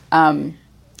 And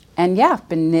yeah, I've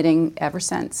been knitting ever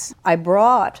since. I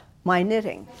brought my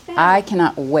knitting. I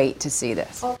cannot wait to see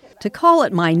this. To call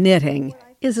it my knitting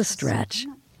is a stretch.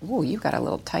 Ooh, you've got a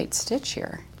little tight stitch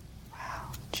here.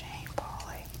 Wow, Jane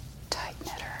Pauley, tight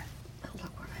knitter.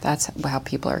 That's how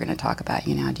people are going to talk about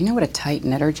you now. Do you know what a tight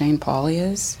knitter Jane Pauley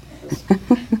is?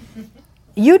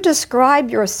 You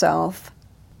describe yourself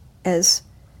as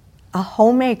a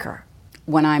homemaker.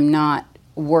 When I'm not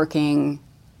working,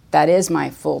 that is my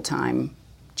full-time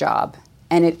job.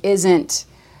 And it isn't,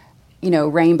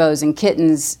 rainbows and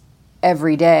kittens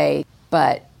every day,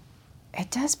 but it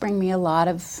does bring me a lot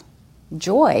of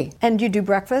joy. And you do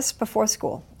breakfast before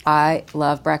school? I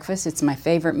love breakfast. It's my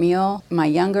favorite meal. My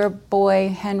younger boy,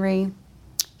 Henry,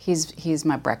 he's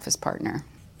my breakfast partner.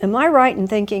 Am I right in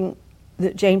thinking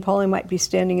that Jane Pauley might be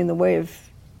standing in the way of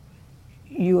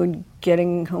you and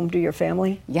getting home to your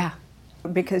family? Yeah.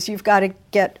 Because you've got to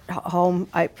get home,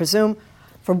 I presume,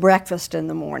 for breakfast in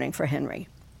the morning for Henry.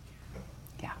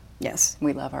 Yeah. Yes.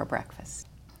 We love our breakfast.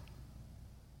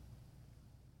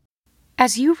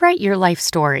 As you write your life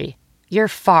story, you're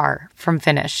far from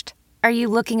finished. Are you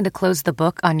looking to close the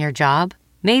book on your job?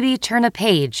 Maybe turn a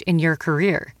page in your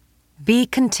career. Be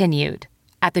continued.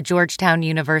 at the Georgetown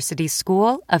University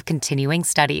School of Continuing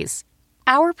Studies.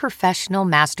 Our professional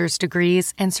master's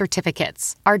degrees and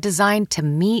certificates are designed to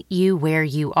meet you where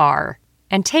you are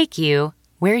and take you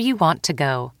where you want to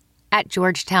go. At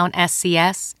Georgetown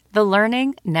SCS, the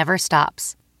learning never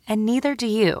stops, and neither do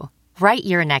you. Write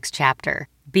your next chapter.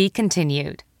 Be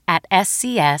continued at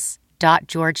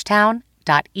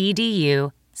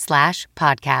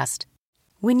scs.georgetown.edu/podcast.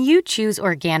 When you choose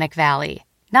Organic Valley,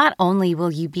 not only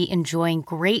will you be enjoying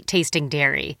great tasting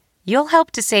dairy, you'll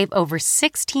help to save over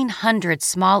 1,600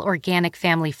 small organic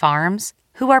family farms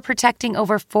who are protecting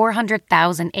over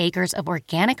 400,000 acres of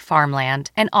organic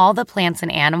farmland and all the plants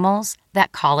and animals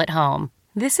that call it home.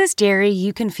 This is dairy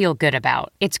you can feel good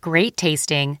about. It's great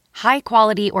tasting,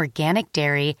 high-quality organic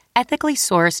dairy, ethically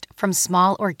sourced from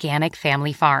small organic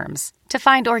family farms. To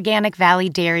find Organic Valley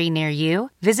Dairy near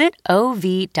you, visit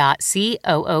ov.coop.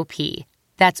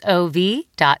 That's ov.coop.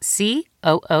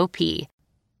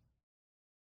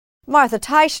 Martha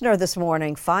Teichner this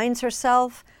morning finds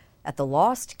herself at the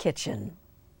Lost Kitchen.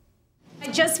 I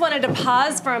just wanted to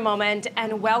pause for a moment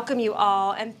and welcome you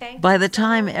all and thank By the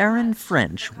time Erin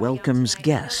French welcomes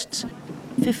guests,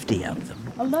 50 of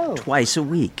them, twice a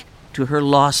week, to her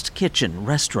Lost Kitchen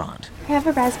restaurant. I have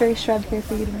a raspberry shrub here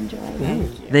for you to enjoy.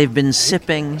 They've been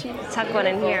sipping tuck one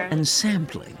in here. And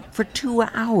sampling for 2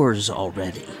 hours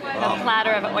already. A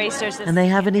platter of oysters. And they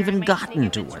haven't even gotten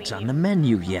to what's on the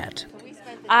menu yet.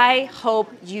 I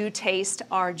hope you taste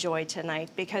our joy tonight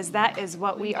because that is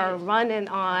what we are running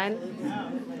on.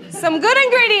 Some good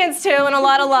ingredients too and a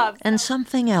lot of love. And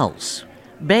something else.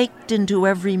 Baked into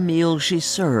every meal she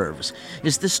serves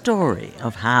is the story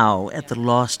of how, at the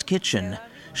Lost Kitchen,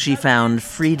 she found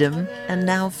freedom and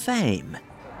now fame.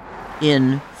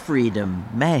 In Freedom,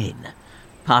 Maine.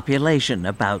 Population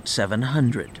about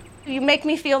 700. You make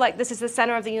me feel like this is the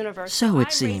center of the universe. So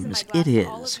it seems it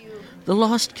is. The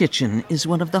Lost Kitchen is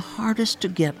one of the hardest to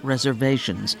get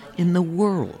reservations in the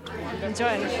world.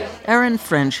 Enjoy. Erin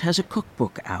French has a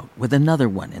cookbook out with another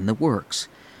one in the works.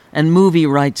 And movie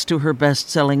rights to her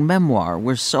best-selling memoir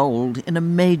were sold in a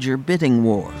major bidding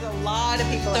war. A lot of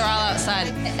people. They're all outside.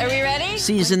 Are we ready?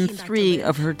 Season 3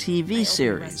 of her TV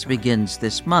series begins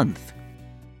this month.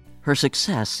 Her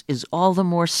success is all the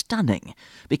more stunning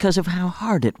because of how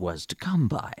hard it was to come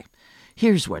by.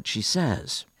 Here's what she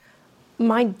says.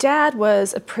 My dad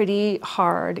was a pretty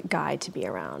hard guy to be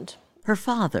around. Her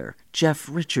father, Jeff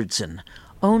Richardson,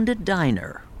 owned a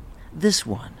diner. This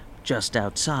one, just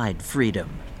outside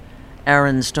Freedom.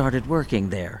 Erin started working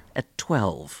there at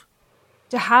 12.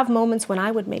 To have moments when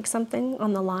I would make something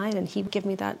on the line and he'd give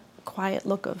me that quiet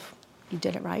look of, you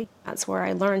did it right. That's where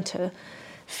I learned to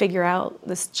figure out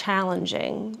this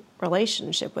challenging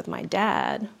relationship with my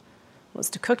dad, was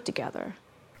to cook together.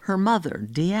 Her mother,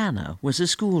 Deanna, was a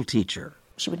school teacher.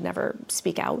 She would never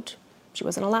speak out. She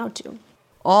wasn't allowed to.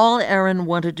 All Erin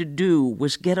wanted to do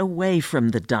was get away from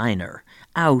the diner,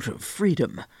 out of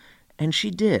Freedom. And she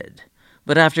did.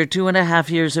 But after 2.5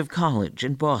 years of college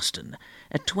in Boston,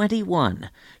 at 21,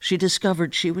 she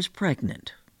discovered she was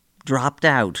pregnant, dropped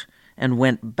out, and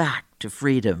went back to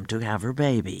Freedom to have her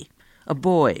baby, a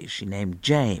boy she named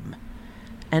James,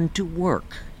 and to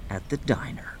work at the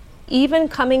diner. Even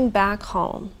coming back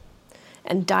home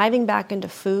and diving back into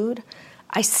food,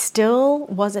 I still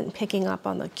wasn't picking up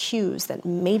on the cues that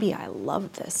maybe I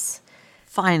loved this.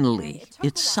 Finally,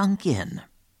 it sunk in.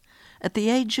 At the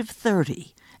age of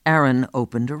 30, Erin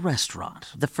opened a restaurant,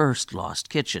 the first Lost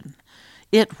Kitchen.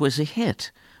 It was a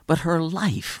hit, but her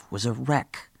life was a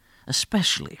wreck,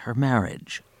 especially her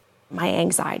marriage. My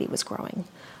anxiety was growing.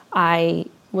 I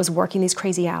was working these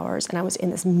crazy hours, and I was in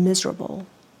this miserable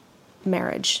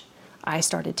marriage. I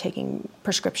started taking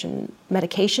prescription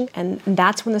medication, and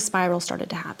that's when the spiral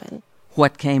started to happen.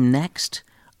 What came next?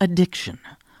 Addiction.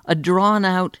 A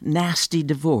drawn-out, nasty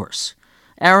divorce.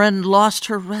 Erin lost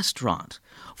her restaurant.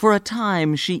 For a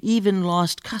time, she even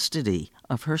lost custody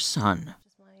of her son.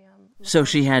 So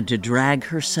she had to drag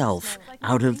herself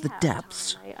out of the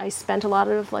depths. I spent a lot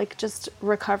of just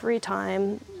recovery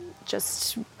time,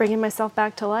 just bringing myself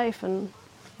back to life and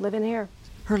living here.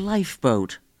 Her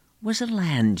lifeboat was a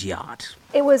land yacht.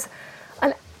 It was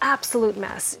an absolute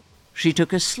mess. She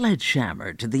took a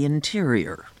sledgehammer to the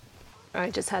interior. I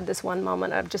just had this one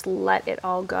moment of just let it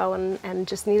all go and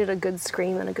just needed a good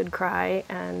scream and a good cry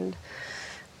and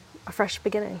a fresh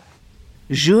beginning.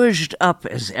 Zhuzhed up,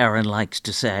 as Erin likes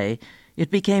to say, it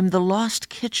became the Lost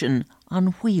Kitchen on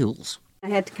wheels. I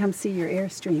had to come see your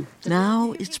Airstream.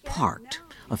 Now it's parked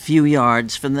a few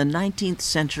yards from the 19th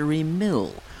century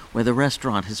mill, where the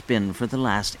restaurant has been for the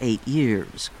last 8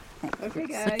 years. Okay,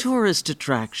 guys. A tourist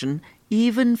attraction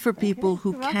even for people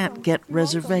who can't get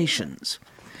reservations.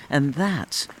 And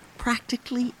that's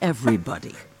practically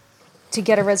everybody. To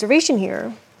get a reservation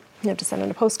here, you have to send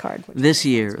in a postcard. This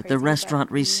year, the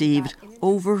restaurant received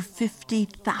over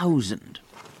 50,000.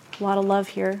 A lot of love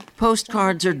here.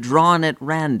 Postcards are drawn at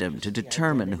random to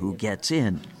determine who gets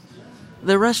in.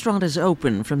 The restaurant is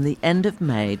open from the end of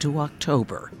May to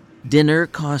October. Dinner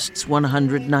costs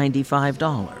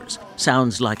 $195.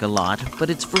 Sounds like a lot, but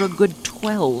it's for a good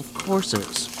 12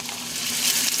 courses.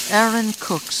 Erin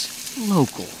cooks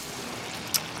local.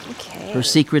 Okay. Her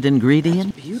secret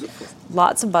ingredient? Beautiful.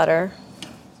 Lots of butter.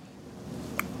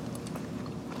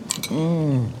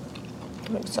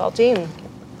 Salty and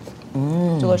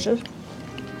delicious.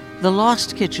 The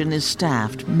Lost Kitchen is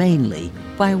staffed mainly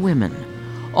by women,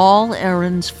 all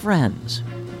Erin's friends,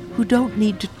 who don't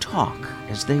need to talk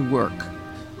as they work,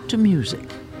 to music,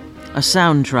 a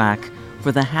soundtrack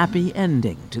for the happy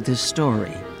ending to this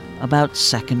story about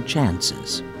second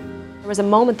chances. There was a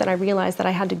moment that I realized that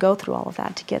I had to go through all of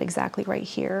that to get exactly right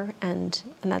here, and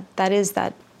that is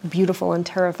that beautiful and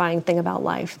terrifying thing about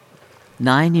life.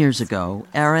 9 years ago,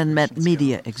 Erin met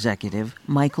media executive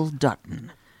Michael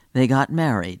Dutton. They got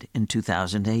married in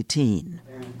 2018.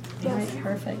 Yes.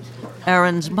 Perfect.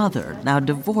 Erin's mother, now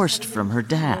divorced from her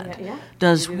dad,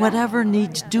 does whatever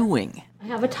needs doing. I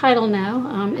have a title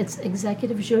now. It's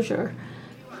Executive Zhuzher.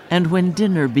 And when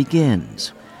dinner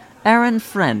begins, Erin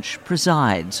French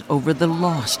presides over the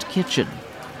Lost Kitchen,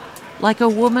 like a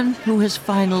woman who has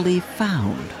finally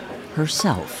found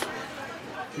herself.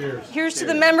 Here's to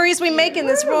the memories we make in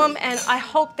this room, and I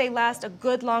hope they last a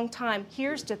good long time.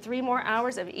 Here's to 3 more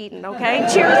hours of eating, okay?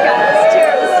 Cheers, guys.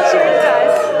 Cheers. Cheers,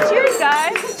 guys. Cheers,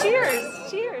 guys.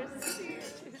 Cheers. Cheers.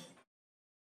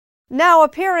 Now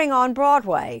appearing on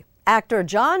Broadway, actor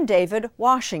John David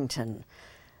Washington.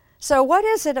 So what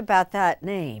is it about that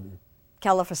name?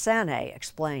 Kella Fasane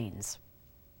explains.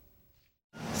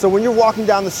 So when you're walking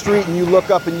down the street and you look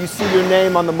up and you see your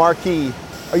name on the marquee,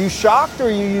 are you shocked or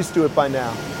are you used to it by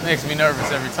now? Makes me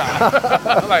nervous every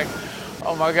time. Like,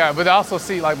 oh my God. But I also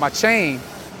see like my chain,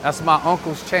 that's my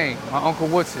uncle's chain, my Uncle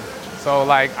Woodson. So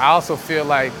like, I also feel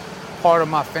like part of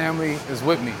my family is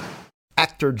with me.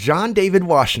 Actor John David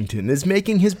Washington is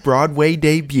making his Broadway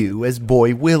debut as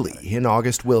Boy Willie in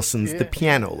August Wilson's The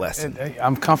Piano Lesson.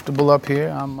 I'm comfortable up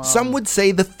here. Some would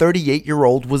say the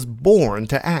 38-year-old was born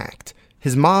to act.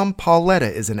 His mom,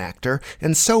 Pauletta, is an actor,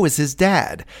 and so is his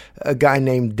dad, a guy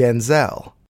named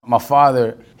Denzel. My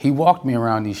father, he walked me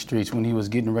around these streets when he was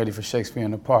getting ready for Shakespeare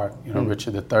in the Park,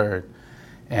 Richard III.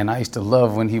 And I used to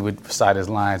love when he would recite his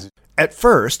lines. At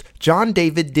first, John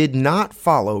David did not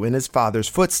follow in his father's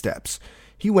footsteps.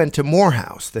 He went to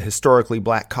Morehouse, the historically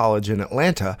black college in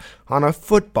Atlanta, on a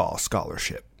football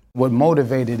scholarship. What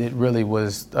motivated it really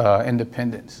was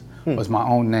independence. Was my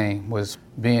own name, was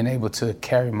being able to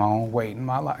carry my own weight in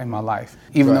my life.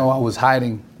 Even though I was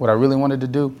hiding what I really wanted to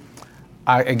do,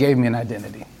 it gave me an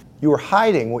identity. You were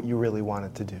hiding what you really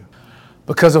wanted to do?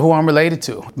 Because of who I'm related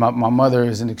to. My mother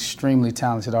is an extremely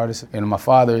talented artist, and my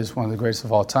father is one of the greatest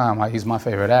of all time. He's my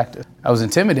favorite actor. I was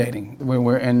intimidating. When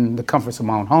we're in the comforts of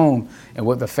my own home and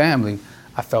with the family,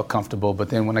 I felt comfortable, but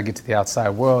then when I get to the outside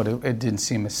world, it didn't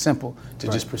seem as simple to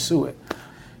just pursue it.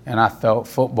 And I felt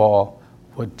football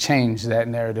would change that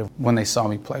narrative when they saw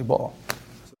me play ball.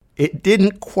 It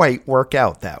didn't quite work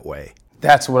out that way.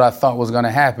 That's what I thought was going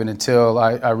to happen until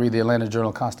I read the Atlanta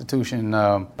Journal-Constitution.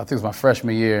 I think it was my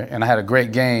freshman year, and I had a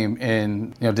great game,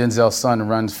 and Denzel's son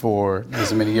runs for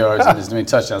this many yards and this many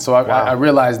touchdowns. So I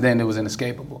realized then it was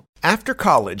inescapable. After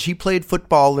college, he played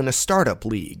football in a startup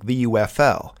league, the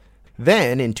UFL.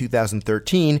 Then, in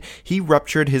 2013, he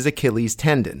ruptured his Achilles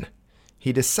tendon.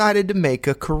 He decided to make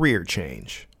a career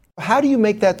change. How do you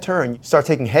make that turn? You start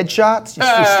taking headshots?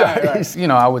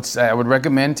 I would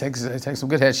recommend take some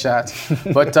good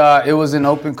headshots. But it was an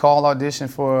open call audition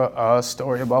for a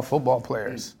story about football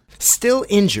players. Still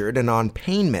injured and on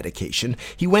pain medication,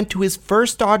 he went to his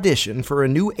first audition for a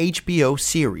new HBO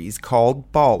series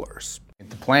called Ballers.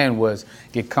 The plan was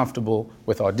get comfortable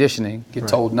with auditioning, get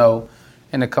told no,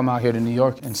 and to come out here to New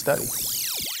York and study.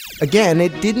 Again,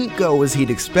 it didn't go as he'd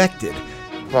expected.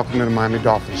 Welcome to the Miami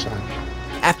Dolphins, son.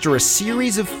 After a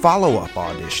series of follow-up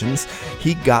auditions,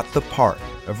 he got the part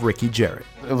of Ricky Jarrett.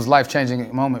 It was a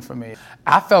life-changing moment for me.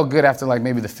 I felt good after like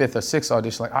maybe the 5th or 6th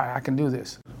audition, like, all right, I can do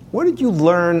this. What did you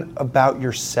learn about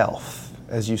yourself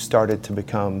as you started to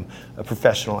become a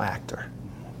professional actor?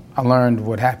 I learned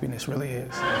what happiness really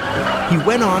is. He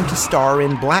went on to star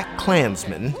in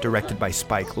BlacKkKlansman, directed by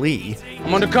Spike Lee.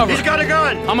 I'm undercover. He's got a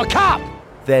gun. I'm a cop.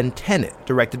 Then Tenet,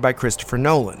 directed by Christopher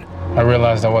Nolan. I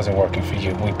realized I wasn't working for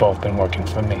you. We've both been working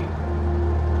for me.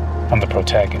 I'm the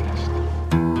protagonist.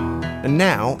 And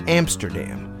now,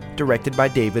 Amsterdam, directed by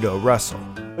David O. Russell.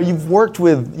 You've worked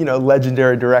with,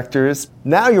 legendary directors.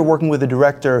 Now you're working with a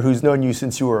director who's known you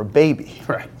since you were a baby.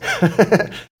 Right.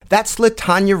 That's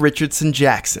LaTanya Richardson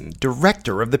Jackson,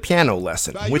 director of The Piano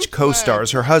Lesson, which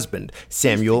co-stars her husband,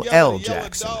 Samuel L.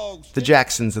 Jackson. The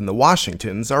Jacksons and the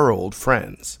Washingtons are old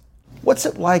friends. What's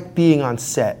it like being on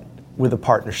set with a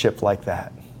partnership like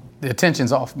that? The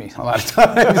attention's off me a lot of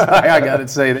times. I gotta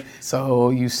say that. So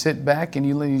you sit back and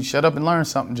you shut up and learn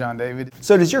something, John David.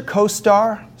 So does your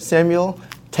co-star, Samuel,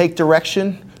 take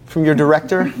direction from your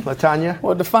director, LaTanya?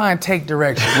 Well, define take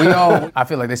direction. I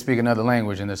feel like they speak another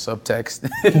language in the subtext.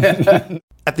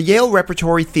 At the Yale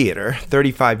Repertory Theater,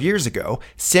 35 years ago,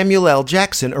 Samuel L.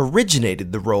 Jackson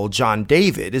originated the role John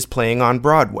David is playing on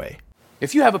Broadway.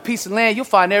 If you have a piece of land, you'll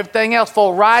find everything else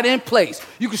fall right in place.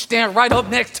 You can stand right up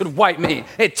next to the white man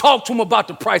and talk to him about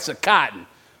the price of cotton,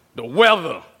 the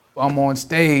weather. I'm on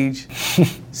stage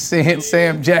seeing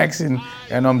Sam Jackson,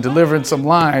 and I'm delivering some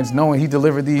lines, knowing he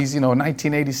delivered these,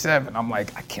 1987. I'm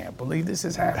like, I can't believe this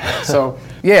is happening. So,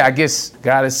 yeah, I guess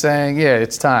God is saying, yeah,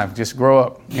 it's time. Just grow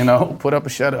up, put up or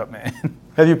shut up, man.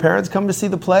 Have your parents come to see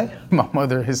the play? My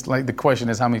mother is the question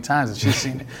is how many times has she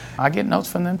seen it? I get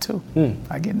notes from them, too.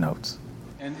 I get notes.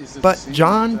 But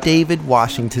John David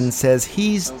Washington says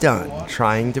he's done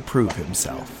trying to prove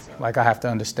himself. I have to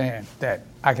understand that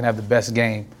I can have the best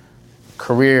game.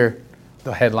 Career,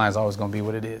 the headline's always going to be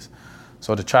what it is.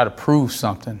 So to try to prove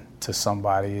something to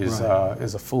somebody is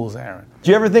a fool's errand.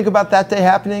 Do you ever think about that day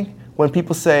happening when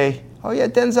people say, oh yeah,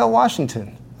 Denzel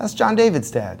Washington, that's John David's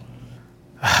dad?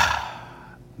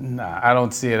 Nah, I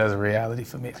don't see it as a reality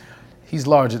for me. He's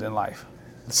larger than life.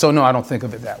 So no, I don't think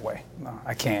of it that way. No,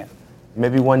 I can't.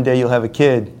 Maybe one day you'll have a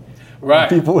kid. Right.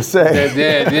 People will say.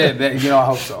 Yeah, I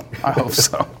hope so. I hope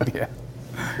so, yeah.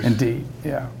 Indeed,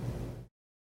 yeah.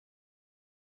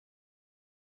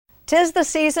 'Tis the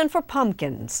season for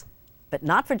pumpkins, but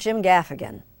not for Jim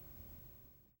Gaffigan.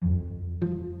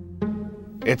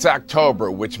 It's October,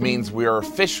 which means we are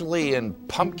officially in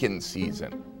pumpkin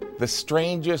season, the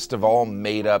strangest of all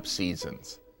made-up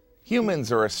seasons.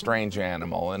 Humans are a strange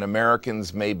animal, and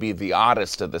Americans may be the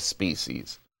oddest of the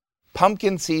species.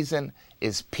 Pumpkin season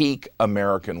is peak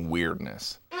American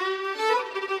weirdness.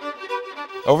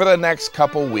 Over the next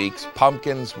couple weeks,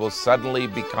 pumpkins will suddenly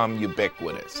become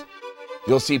ubiquitous.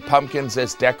 You'll see pumpkins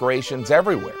as decorations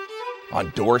everywhere,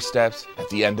 on doorsteps, at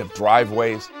the end of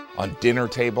driveways, on dinner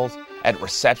tables, at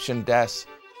reception desks,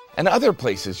 and other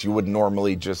places you would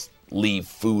normally just leave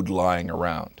food lying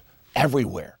around.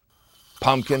 Everywhere.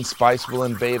 Pumpkin spice will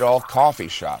invade all coffee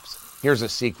shops. Here's a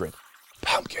secret.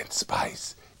 Pumpkin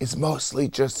spice is mostly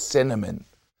just cinnamon.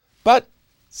 But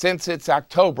since it's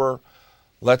October,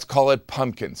 let's call it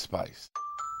pumpkin spice.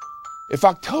 If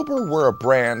October were a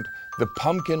brand, the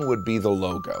pumpkin would be the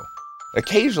logo.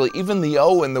 Occasionally, even the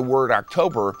O in the word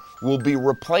October will be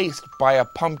replaced by a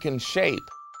pumpkin shape.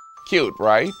 Cute,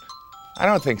 right? I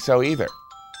don't think so either.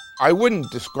 I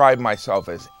wouldn't describe myself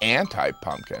as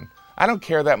anti-pumpkin. I don't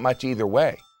care that much either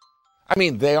way. I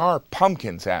mean, they are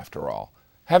pumpkins after all.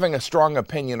 Having a strong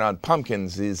opinion on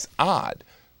pumpkins is odd,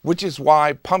 which is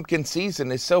why pumpkin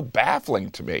season is so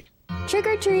baffling to me. Trick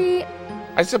or treat.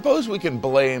 I suppose we can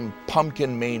blame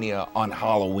pumpkin mania on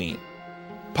Halloween.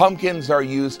 Pumpkins are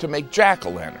used to make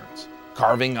jack-o'-lanterns.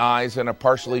 Carving eyes and a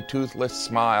partially toothless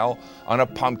smile on a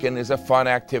pumpkin is a fun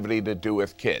activity to do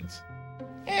with kids.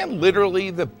 And literally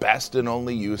the best and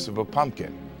only use of a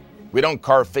pumpkin. We don't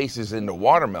carve faces into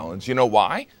watermelons. You know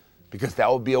why? Because that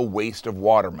would be a waste of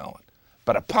watermelon.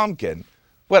 But a pumpkin,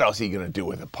 what else are you going to do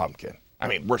with a pumpkin? I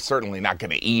mean, we're certainly not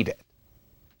going to eat it.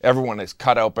 Everyone has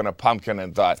cut open a pumpkin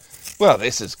and thought, well,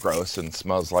 this is gross and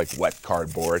smells like wet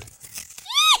cardboard.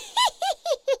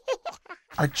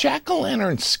 Are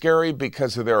jack-o'-lanterns scary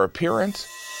because of their appearance?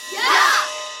 Yeah!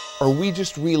 Or are we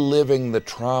just reliving the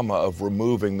trauma of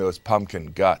removing those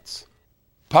pumpkin guts?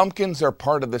 Pumpkins are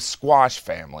part of the squash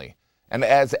family, and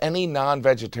as any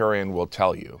non-vegetarian will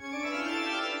tell you,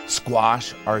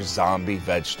 squash are zombie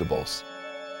vegetables.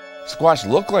 Squash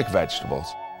look like vegetables,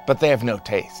 but they have no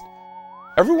taste.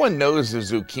 Everyone knows a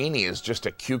zucchini is just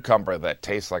a cucumber that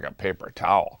tastes like a paper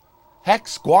towel. Heck,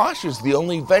 squash is the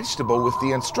only vegetable with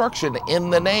the instruction in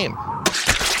the name.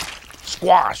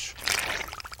 Squash.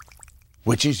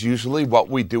 Which is usually what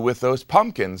we do with those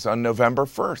pumpkins on November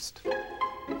 1st.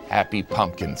 Happy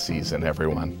pumpkin season,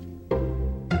 everyone.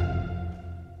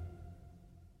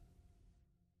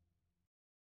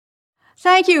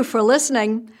 Thank you for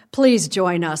listening. Please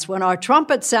join us when our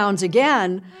trumpet sounds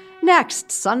again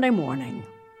next Sunday morning.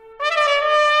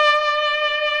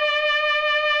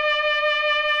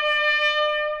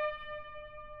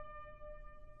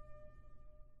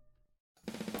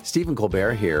 Stephen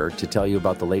Colbert here to tell you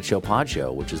about The Late Show Pod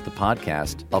Show, which is the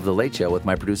podcast of The Late Show with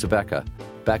my producer, Becca.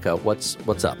 Becca, what's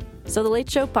up? So The Late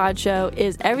Show Pod Show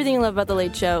is everything you love about The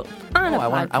Late Show on a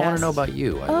podcast. I want to know about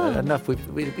you. Enough.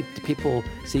 People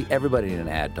see everybody in an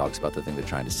ad talks about the thing they're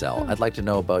trying to sell. I'd like to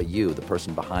know about you, the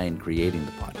person behind creating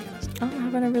the podcast. I'm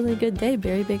having a really good day.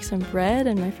 Barry baked some bread,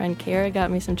 and my friend Kara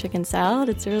got me some chicken salad.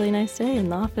 It's a really nice day in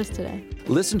the office today.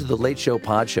 Listen to The Late Show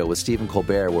Pod Show with Stephen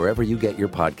Colbert wherever you get your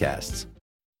podcasts.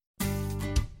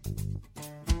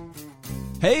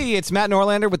 Hey, it's Matt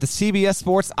Norlander with the CBS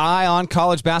Sports Eye on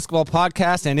College Basketball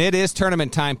podcast, and it is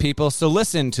tournament time, people. So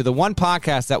listen to the one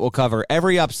podcast that will cover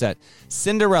every upset,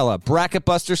 Cinderella, Bracket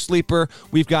Buster, Sleeper.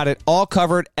 We've got it all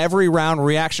covered, every round,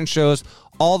 reaction shows,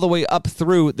 all the way up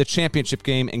through the championship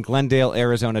game in Glendale,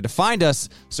 Arizona. To find us,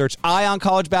 search Eye on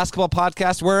College Basketball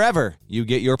podcast wherever you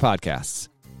get your podcasts.